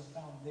family was a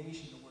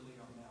foundation to where they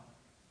are now.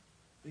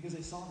 Because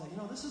they saw that,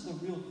 this is the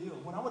real deal.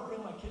 When I would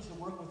bring my kids to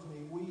work with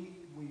me,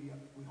 we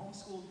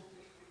homeschooled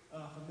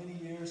for many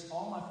years.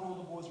 All my 4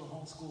 little boys were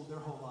homeschooled their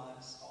whole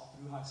lives, all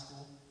through high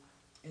school.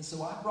 And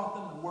so I brought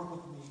them to work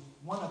with me,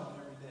 one of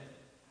them every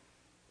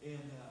day.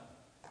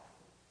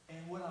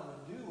 And what I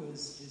would do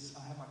is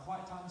I have my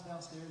quiet times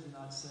downstairs, and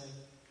I'd say,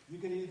 you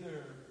could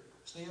either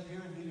stay up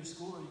here and do your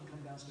school, or you can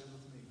come downstairs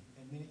with me.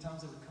 And many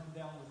times they would come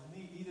down with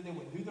me. Either they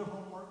would do their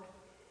homework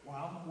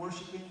while I'm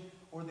worshiping,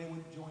 or they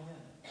would join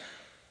in.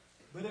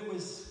 But it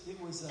was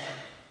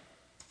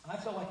I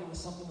felt like it was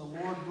something the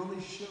Lord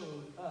really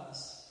showed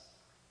us,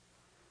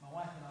 my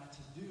wife and I,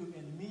 to do.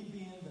 And me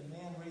being the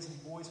man raising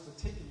boys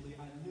particularly,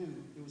 I knew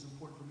it was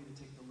important for me to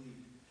take the lead.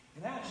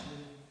 And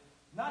actually,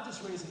 not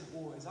just raising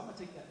boys, I'm going to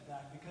take that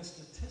back, because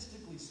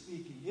statistically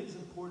speaking, it is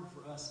important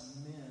for us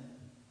men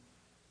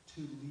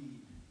to lead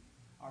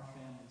our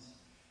families.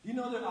 You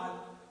know that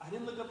I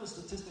didn't look up the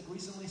statistic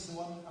recently, so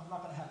I'm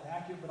not going to have it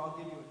accurate, but I'll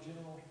give you a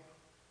general.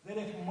 That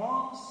if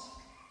moms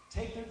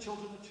take their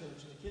children to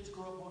church, and the kids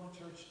grow up going to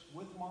church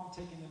with mom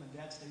taking them and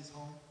dad stays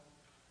home,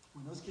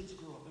 when those kids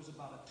grow up, there's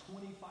about a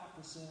 25%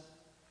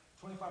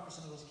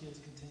 of those kids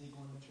continue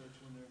going to church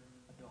when they're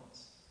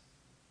adults.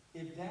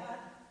 If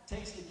dad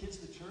takes the kids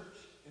to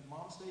church and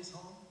mom stays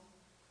home,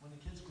 when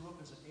the kids grow up,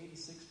 there's an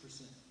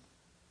 86%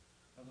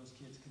 of those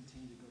kids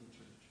continue to go to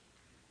church.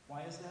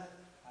 Why is that?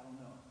 I don't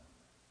know.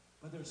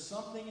 But there's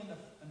something in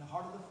the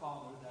heart of the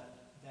father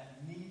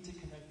that need to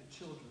connect the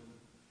children,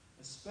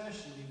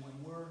 especially when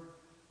we're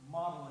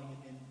modeling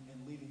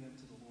and leading them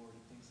to the Lord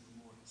and things of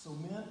the Lord. So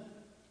men,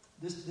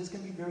 this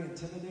can be very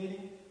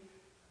intimidating.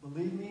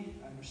 Believe me,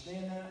 I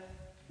understand that.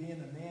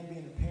 Being a man,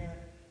 being a parent,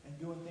 and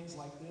doing things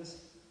like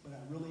this. But I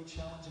really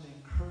challenge and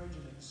encourage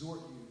and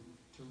exhort you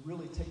to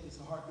really take this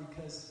to heart,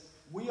 because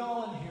we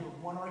all in here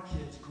want our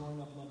kids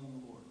growing up loving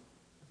the Lord.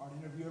 If our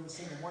interview ever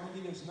said one of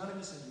you, there's none of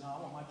you said, no,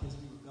 I want my kids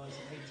to be rebellious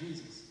and hate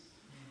Jesus.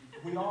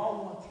 We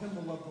all want them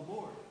to love the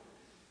Lord.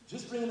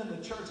 Just bringing them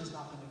to church is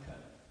not going to cut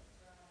it.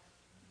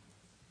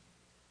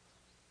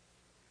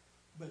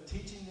 But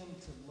teaching them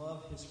to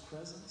love his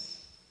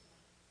presence,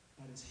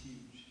 that is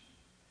huge.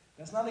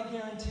 That's not a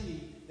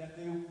guarantee that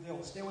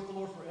they'll stay with the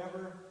Lord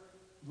forever,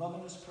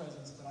 loving his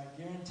presence, but I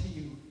guarantee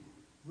you,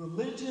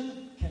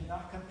 religion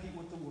cannot compete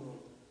with the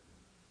world,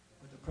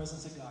 but the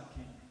presence of God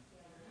can.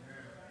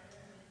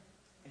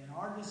 And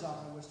our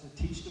desire was to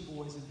teach the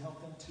boys and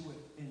help them to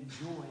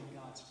enjoy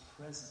God's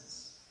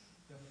presence,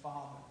 the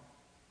Father.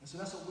 And so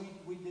that's what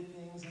we did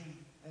things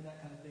and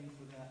that kind of thing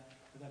for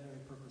that very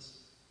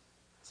purpose.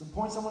 Some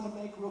points I want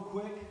to make real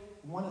quick.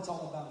 One, it's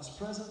all about his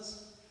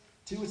presence.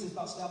 Two, it's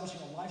about establishing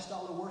a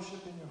lifestyle of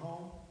worship in your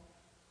home.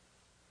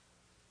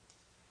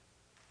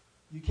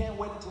 You can't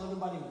wait until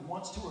everybody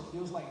wants to or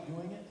feels like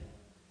doing it.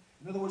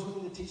 In other words,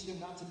 we need to teach them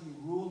not to be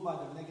ruled by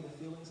their negative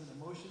feelings and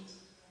emotions.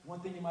 One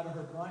thing you might have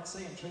heard Bryant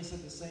say, and Trey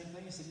said the same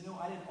thing. He said,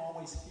 I didn't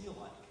always feel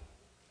like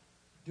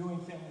doing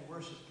family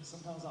worship because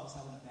sometimes I was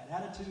having a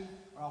bad attitude,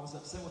 or I was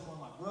upset with one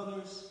of my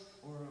brothers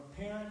or a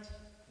parent,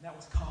 and that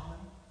was common.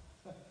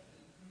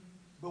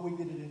 But we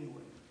did it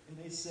anyway. And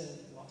they said,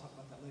 well, I'll talk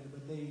about that later,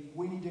 but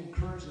we need to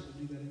encourage them to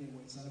do that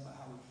anyway. It's not about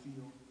how we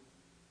feel.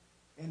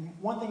 And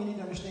one thing you need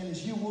to understand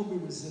is you will be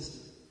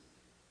resisted.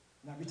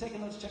 Now, if you're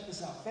taking notes, check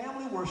this out.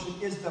 Family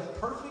worship is the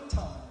perfect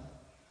time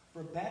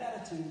for bad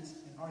attitudes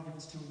and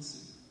arguments to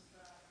ensue.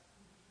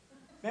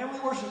 Family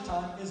worship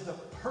time is the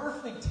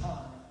perfect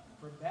time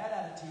for bad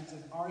attitudes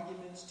and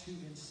arguments to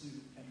ensue,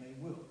 and they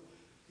will.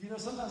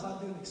 Sometimes I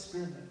do an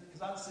experiment,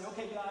 because I would say,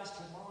 okay, guys,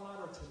 tomorrow night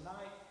or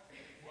tonight,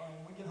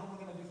 when we get home,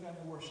 we're going to do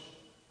family worship.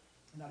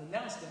 And I'd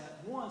announce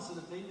that, one, so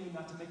that they knew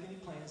not to make any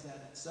plans that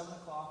at 7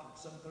 o'clock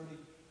or 7:30,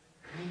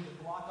 we need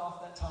to block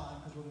off that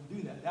time, because we're going to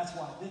do that. That's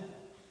why I did that.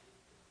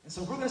 And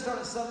so if we're going to start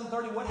at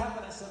 7:30, what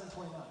happened at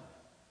 7:29?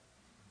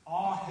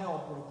 All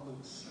hell broke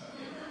loose.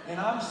 And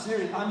I'm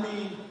serious. I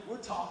mean, we're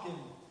talking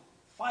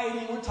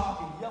fighting, we're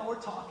talking yelling, we're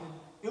talking.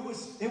 It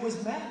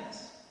was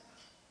madness.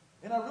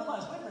 And I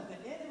realized, wait a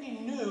minute, the enemy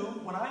knew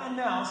when I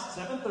announced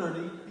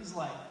 7:30, he's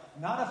like,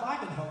 not if I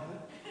can help it.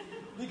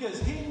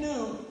 Because he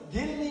knew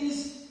getting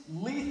these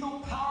lethal,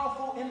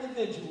 powerful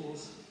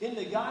individuals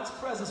into God's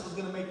presence was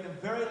going to make them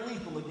very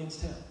lethal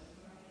against him.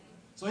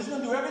 So he's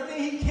going to do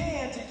everything he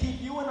can to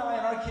keep you and I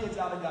and our kids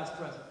out of God's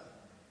presence.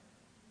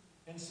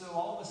 And so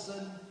all of a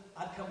sudden,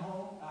 I'd come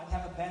home, I'd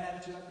have a bad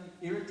attitude,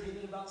 I'd be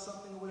irritated about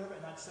something or whatever,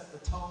 and I'd set the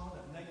tone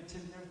of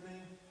negativity and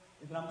everything.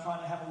 And then I'm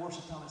trying to have a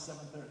worship time at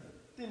 7:30.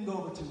 Didn't go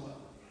over too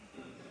well.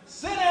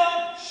 Sit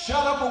down,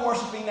 shut up, and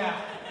worship me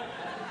now.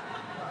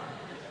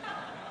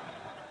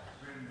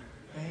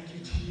 Thank you,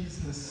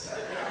 Jesus.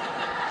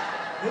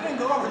 It didn't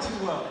go over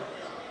too well.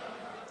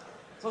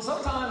 So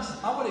sometimes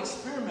I would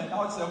experiment.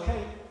 I would say,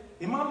 okay,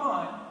 in my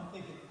mind, I'm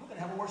thinking, we're going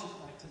to have a worship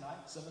night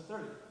tonight,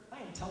 7:30.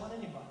 I ain't telling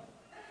anybody.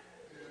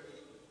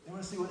 And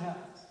we're going to see what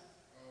happens.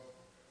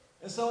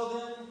 And so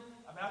then,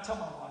 I tell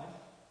my wife.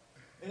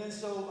 And then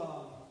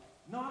so,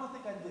 no, I don't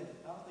think I did.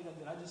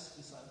 I just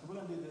decided, we're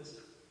going to do this.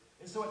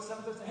 And so at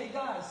 7:30, hey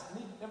guys, I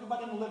need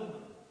everybody in the living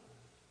room.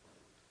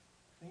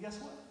 And guess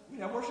what? We'd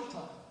have worship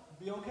time.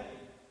 It'd be okay.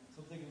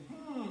 So I'm thinking,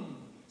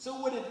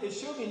 So it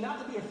showed me not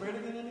to be afraid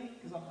of the enemy,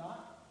 because I'm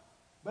not,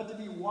 but to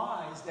be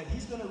wise that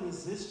he's going to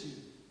resist you.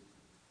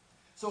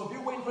 So if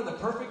you're waiting for the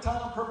perfect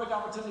time, perfect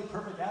opportunity,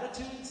 perfect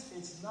attitudes,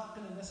 it's not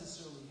going to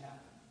necessarily happen.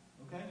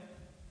 Okay?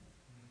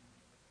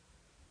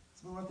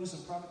 So we'll run through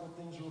some practical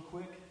things real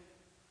quick.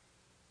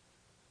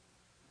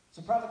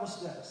 Some practical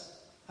steps.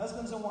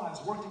 Husbands and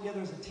wives, work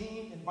together as a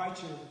team.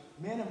 Invite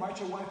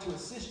your wife to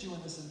assist you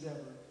in this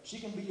endeavor. She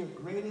can be your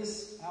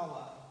greatest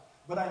ally.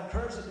 But I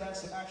encourage the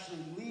dads to actually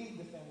lead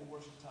the family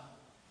worship time.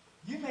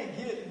 You may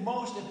get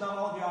most, if not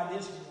all, of your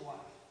ideas from your wife.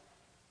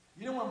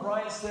 You know when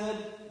Brian said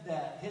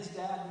that his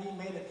dad and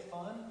me made it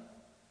fun?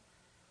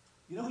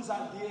 You know whose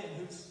idea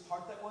and whose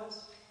heart that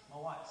was? My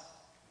wife's.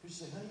 She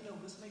said, honey,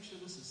 let's make sure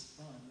this is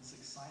fun. It's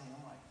exciting.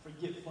 I'm like,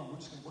 forget fun. We're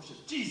just going to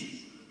worship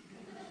Jesus.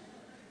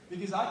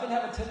 Because I can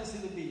have a tendency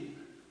to be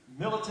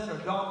militant or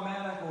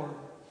dogmatic or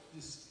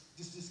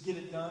just get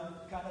it done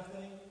kind of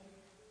thing.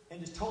 And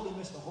just totally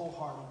miss the whole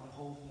heart of the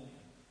whole thing.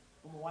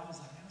 But my wife was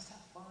like, man, let's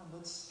have fun.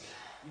 And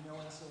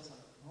so it's like,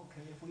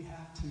 okay, if we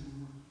have to.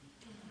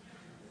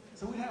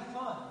 So we'd have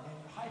fun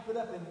and hype it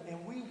up.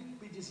 And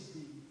we'd just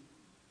be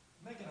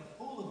making a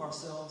fool of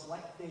ourselves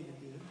like David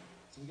did.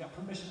 So we got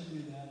permission to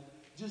do that.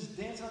 Just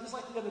dance around, just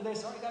like the other day.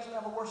 So, all right, guys, we're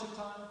going to have a worship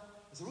time.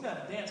 So we're going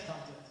to have a dance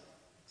contest.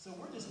 So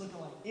we're just looking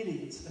like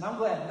idiots. And I'm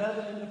glad none of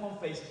it ended up on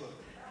Facebook.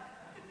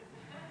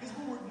 Because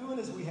what we're doing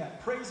is we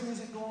have praise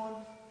music going.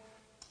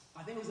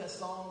 I think it was that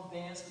song,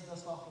 Dance the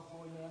Dust Off the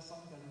Floor. You know that song?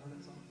 You guys ever heard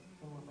that song?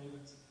 One of my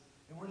favorites.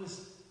 And we're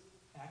just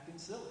acting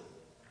silly.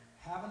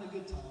 Having a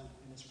good time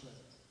in his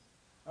presence.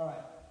 All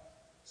right.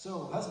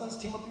 So, husbands,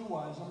 team up your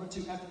wives. Number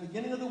 2, at the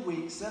beginning of the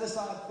week, set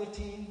aside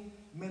 15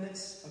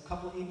 minutes, a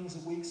couple of evenings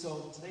a week.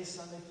 So, today's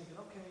Sunday, thinking,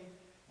 okay,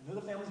 I know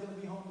the family's going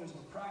to be home. There's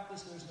no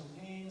practice. There's no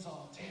games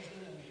on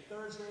Tuesday and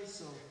Thursday.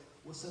 So,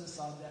 we'll set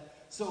aside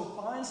that. So,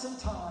 find some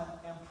time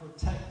and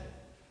protect it.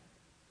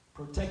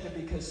 Protect it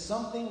because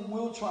something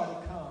will try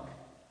to come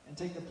and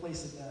take the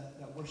place of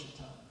that worship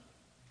time.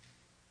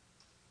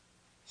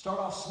 Start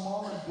off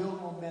small and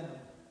build momentum.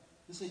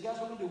 Just say, guys,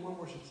 we're going to do one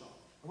worship song.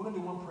 Or we're going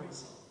to do one praise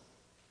song.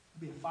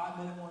 It'll be a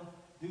 5-minute one.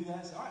 Do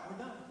that. Say, all right, we're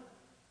done.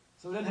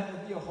 So it doesn't have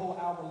to be a whole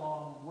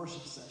hour-long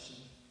worship session.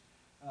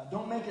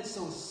 Don't make it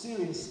so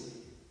seriously,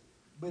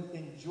 but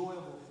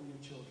enjoyable for your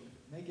children.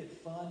 Make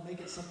it fun. Make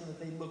it something that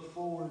they look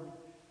forward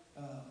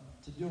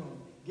to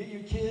doing. Get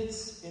your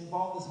kids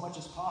involved as much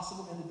as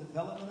possible in the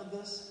development of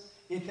this.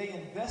 If they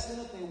invest in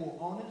it, they will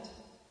own it.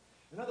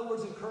 In other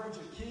words, encourage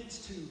your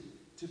kids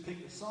to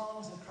pick the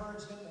songs,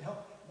 encourage them to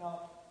help.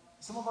 Now,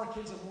 some of our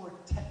kids are more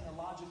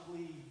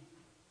technologically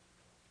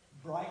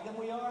bright than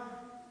we are.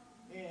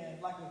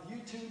 And like with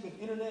YouTube and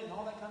internet and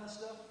all that kind of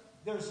stuff,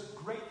 there's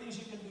great things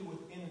you can do with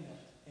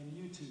internet and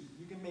YouTube.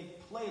 You can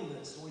make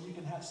playlists, or you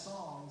can have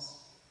songs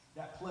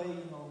that play,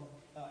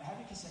 have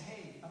your kids say,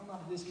 hey, I don't know how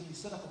to do this. Can you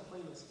set up a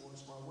playlist for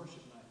us for our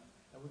worship night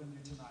that we're going to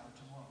do tonight or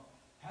tomorrow?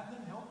 Have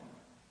them help you.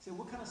 Say,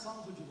 what kind of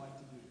songs would you like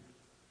to do?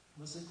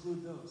 Let's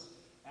include those.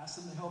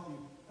 Ask them to help you.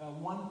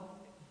 One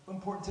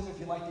important tip, if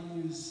you like to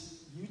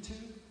use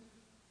YouTube,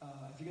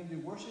 if you're going to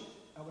do worship,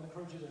 I would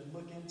encourage you to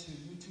look into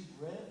YouTube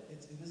Red.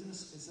 It's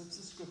a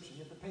subscription.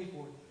 You have to pay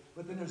for it.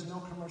 But then there's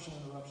no commercial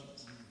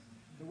interruptions.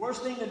 The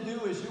worst thing to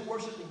do is you're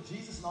worshiping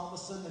Jesus and all of a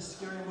sudden a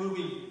scary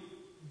movie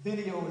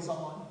video is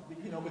on,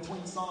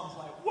 between songs,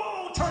 like,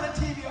 whoa, turn the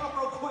TV off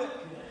real quick.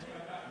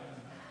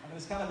 And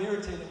it's kind of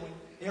irritating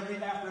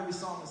when after every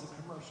song is a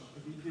commercial.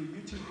 If you do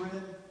YouTube Red,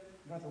 you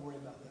don't have to worry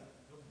about that.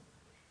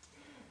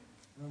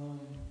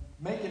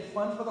 Make it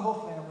fun for the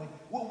whole family.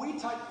 What we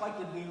like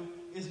to do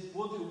is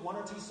we'll do 1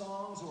 or 2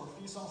 songs or a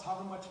few songs,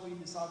 however much we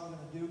decide we're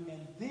going to do,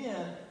 and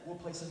then we'll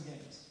play some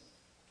games.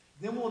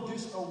 Then we'll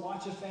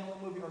watch a family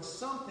movie or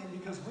something,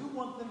 because we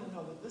want them to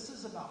know that this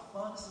is about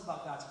fun, this is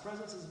about God's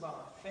presence, this is about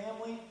our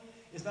family.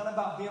 It's not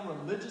about being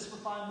religious for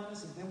 5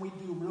 minutes and then we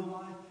do real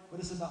life, but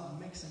it's about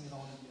mixing it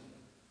all together.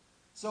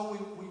 So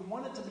we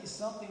want it to be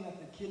something that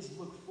the kids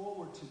look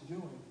forward to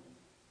doing.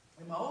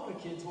 And my older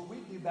kids, what we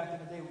do back in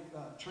the day,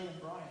 Trey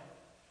and Brian,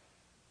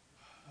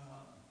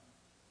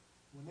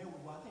 when they were,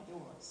 I think they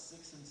were like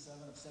 6 and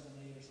 7 or 7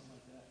 and 8 or something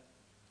like that.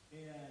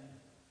 And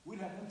we'd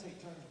have them take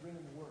turns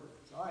bringing the word.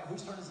 So, all right,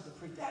 whose turn is it to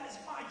preach? That is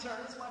my turn.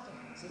 It's my turn.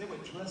 So they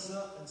would dress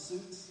up in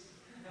suits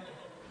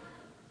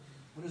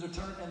when it was their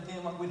turn, and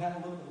then we'd have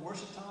a little bit of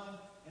worship time,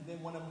 and then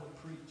one of them would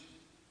preach.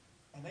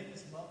 And they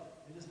just loved it.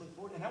 They just looked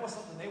forward. And that was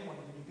something they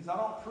wanted to do, because I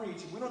don't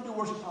preach. We don't do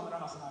worship time at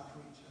our house and I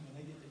preach. I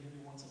mean, they get to hear me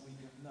once a week.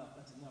 Enough.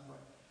 That's enough,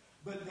 right?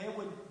 But they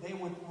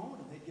would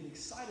own it. They'd get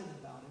excited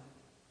about it,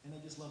 and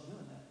they just love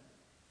doing that.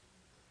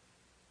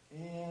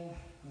 And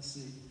let's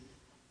see.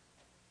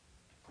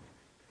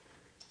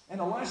 And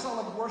a lifestyle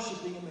of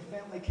worshiping in the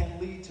family can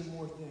lead to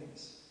more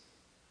things.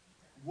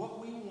 What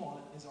we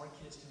want is our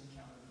kids to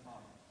encounter the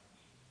Father.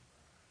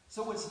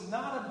 So it's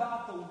not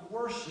about the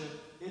worship.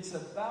 It's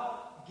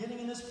about getting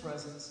in His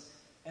presence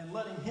and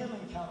letting Him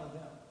encounter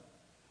them.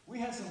 We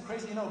had some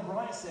crazy,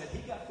 Brian said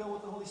he got filled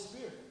with the Holy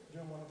Spirit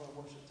during one of our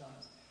worship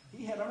times.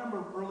 I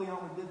remember early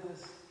on we did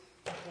this,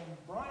 and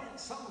Brian,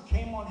 something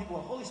came on him,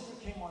 Holy Spirit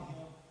came on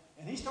him,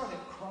 and he started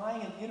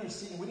crying and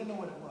interceding. We didn't know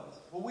what it was.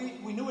 Well,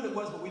 we knew what it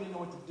was, but we didn't know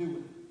what to do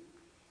with it.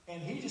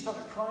 And he just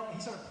started crying.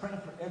 He started praying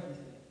for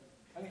everything.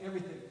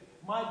 Everything.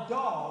 My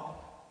dog,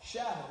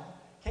 Shadow,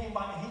 came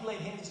by and he laid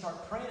hands and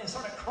started praying and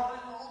started crying,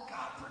 oh,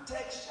 God,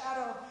 protect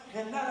Shadow.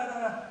 And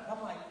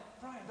I'm like,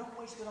 Brian, don't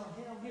waste it on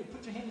him. Here,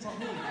 put your hands on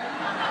me.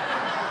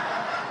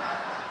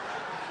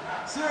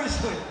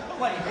 Seriously. I'm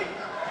like, hey,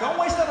 don't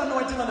waste that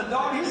anointing on the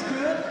dog. He's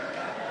good.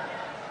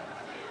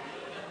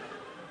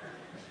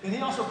 And he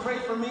also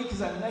prayed for me, because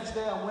that next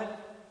day I went,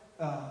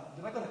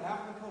 did I go to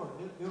Africa or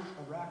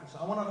Iraq or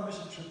something? I went on a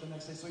mission trip the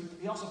next day, so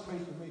he also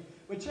prayed for me.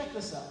 But check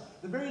this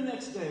out. The very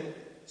next day,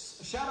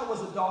 Shadow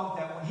was a dog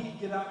that when he'd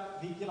get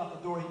out the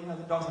door,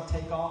 the dogs would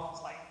take off.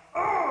 It's like,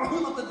 oh,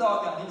 who let the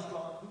dog out? He's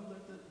gone. Who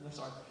let the... I'm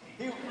sorry.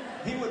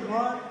 He would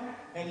run,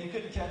 and you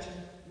couldn't catch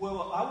him.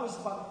 Well, I was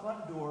by the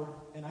front door,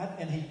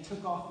 and he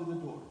took off through the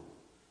door.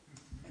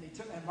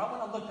 And right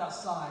when I looked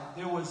outside,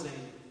 it was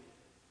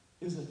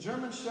a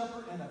German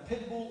Shepherd and a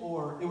Pit Bull,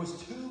 or it was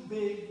 2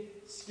 big,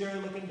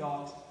 scary-looking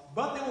dogs.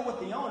 But they were with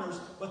the owners,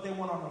 but they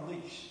weren't on a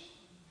leash.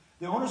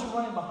 The owners were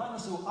running behind them,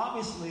 so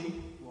obviously,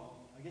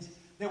 I guess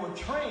they were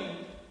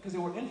trained because they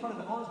were in front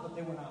of the owners, but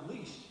they were not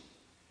leashed.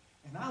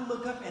 And I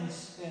look up,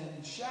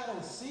 and Shadow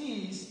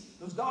sees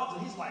those dogs,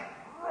 and he's like,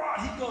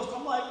 rah! He goes,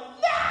 I'm like,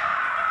 no!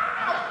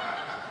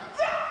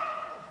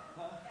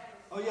 No!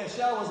 Oh yeah,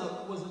 Shadow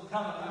was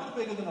kind of a little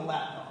bigger than a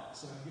lap dog,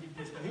 so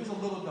he was a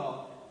little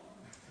dog.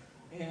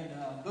 And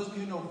those of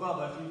you who know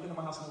Bubba, if you've been to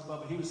my house and know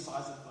Bubba, he was the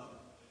size of Bubba.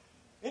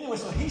 Anyway,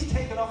 so he's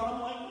taken off, and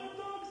I'm like, my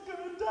dog's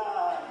going to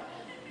die.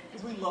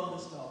 Because we love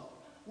this dog.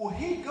 Well,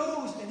 he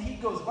goes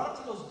right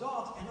up to those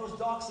dogs, and those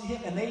dogs see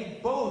him, and they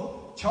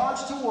both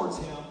charge towards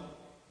him.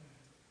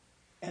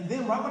 And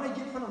then right when they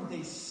get in front of him,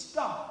 they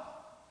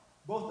stop,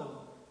 both of them,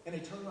 and they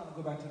turn around and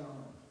go back to their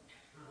owner.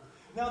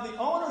 Now, the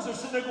owners are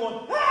sitting there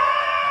going,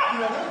 ah!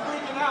 they're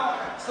freaking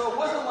out. So it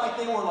wasn't like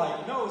they were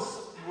like, no,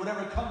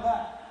 whatever, come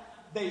back.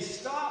 They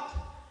stopped,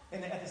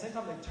 and at the same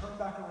time, they turned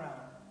back around.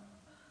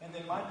 And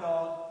then my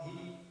dog,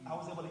 I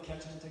was able to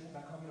catch him and take him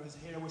back home. His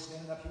hair was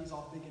standing up. He was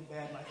all big and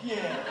bad, like,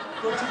 yeah,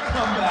 don't you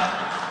come back,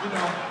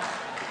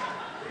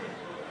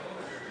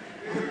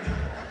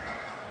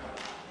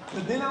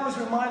 But then I was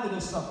reminded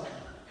of something.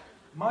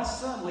 My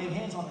son laid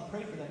hands on and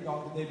prayed for that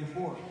dog the day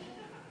before.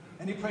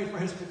 And he prayed for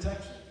his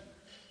protection.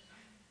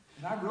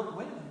 And I realized,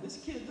 wait a minute,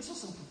 this was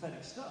some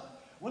prophetic stuff.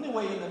 Well,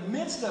 anyway, in the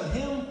midst of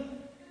him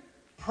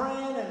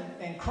praying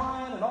and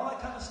crying and all that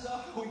kind of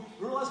stuff, we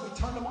realized we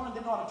turned him on,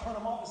 didn't know how to turn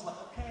him off. It's like,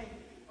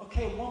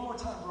 okay, one more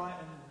time, Brian.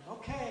 And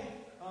okay.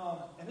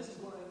 And this is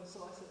going on.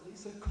 So I said,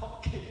 Lisa,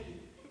 call Candy.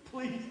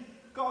 Please,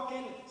 call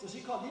Candy. So she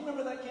called. Do you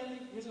remember that, Candy?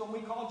 Years ago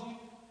when we called you?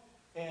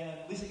 And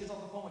Lisa gets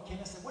off the phone with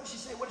Candy. I said, what did she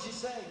say? What did she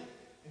say?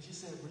 And she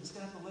said, we're just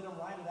going to have to let him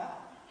ride it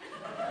out.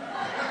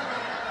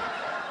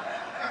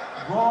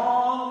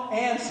 Wrong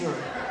answer.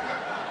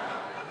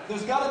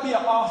 There's got to be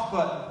an off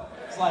button.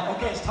 It's like,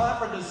 okay, it's time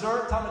for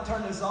dessert, time to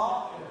turn this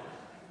off.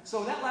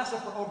 So that lasted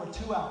for over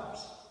 2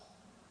 hours.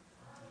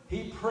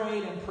 He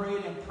prayed and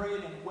prayed and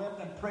prayed and wept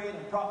and prayed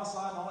and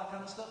prophesied and all that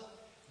kind of stuff.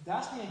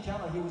 That's the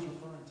encounter he was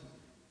referring to.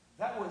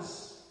 That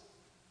was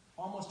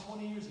almost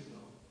 20 years ago.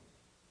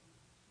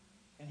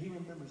 And he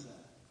remembers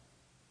that.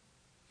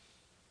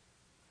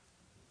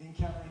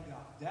 Encountering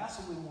God. That's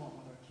what we want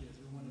with our kids.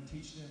 We want to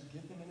teach them,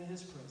 get them into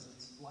his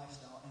presence,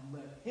 lifestyle, and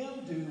let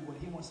him do what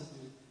he wants to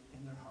do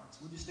in their hearts.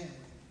 Would you stand with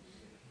me?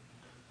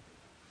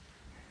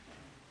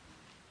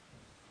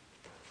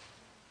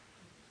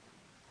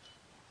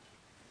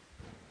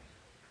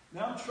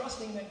 Now I'm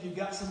trusting that you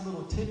got some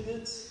little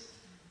tidbits,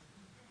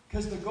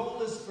 because the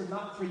goal is for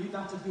you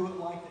not to do it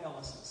like the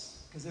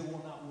Ellises, because it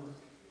will not work.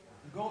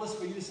 The goal is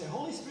for you to say,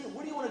 Holy Spirit,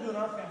 what do you want to do in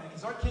our family?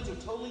 Because our kids are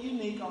totally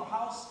unique. Our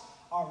house,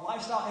 our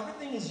lifestyle,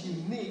 everything is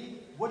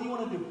unique. What do you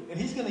want to do? And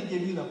he's going to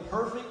give you the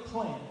perfect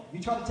plan. If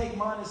you try to take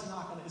mine, it's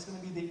going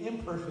to be the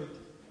imperfect,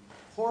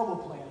 horrible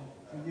plan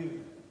for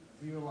you,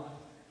 for your life.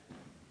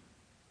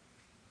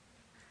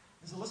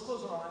 And so let's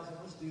close our eyes and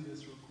let's do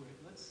this real quick.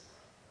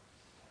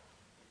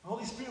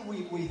 Holy Spirit,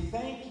 we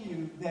thank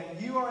you that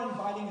you are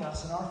inviting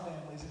us and our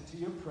families into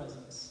your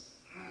presence.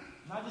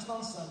 Not just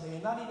on Sunday,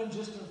 and not even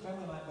just in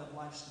family night, but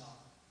lifestyle.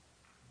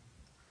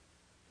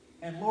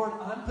 And Lord,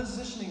 I'm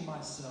positioning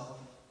myself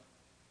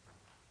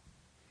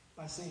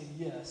by saying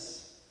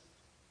yes.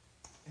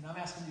 And I'm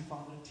asking you,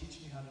 Father, to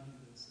teach me how to do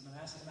this. And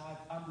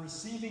I'm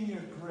receiving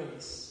your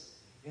grace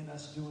in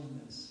us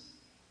doing this.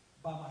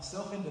 By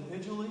myself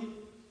individually,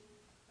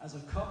 as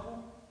a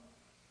couple,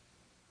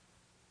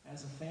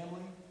 as a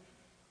family.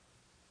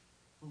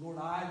 But Lord,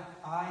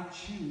 I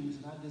choose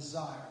and I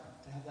desire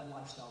to have that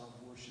lifestyle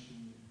of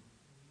worshiping you.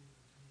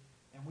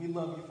 And we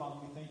love you, Father.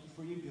 We thank you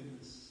for your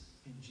goodness.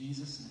 In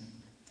Jesus' name,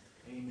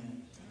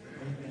 amen.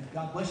 Amen.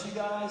 God bless you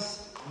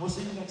guys. And we'll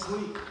see you next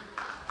week.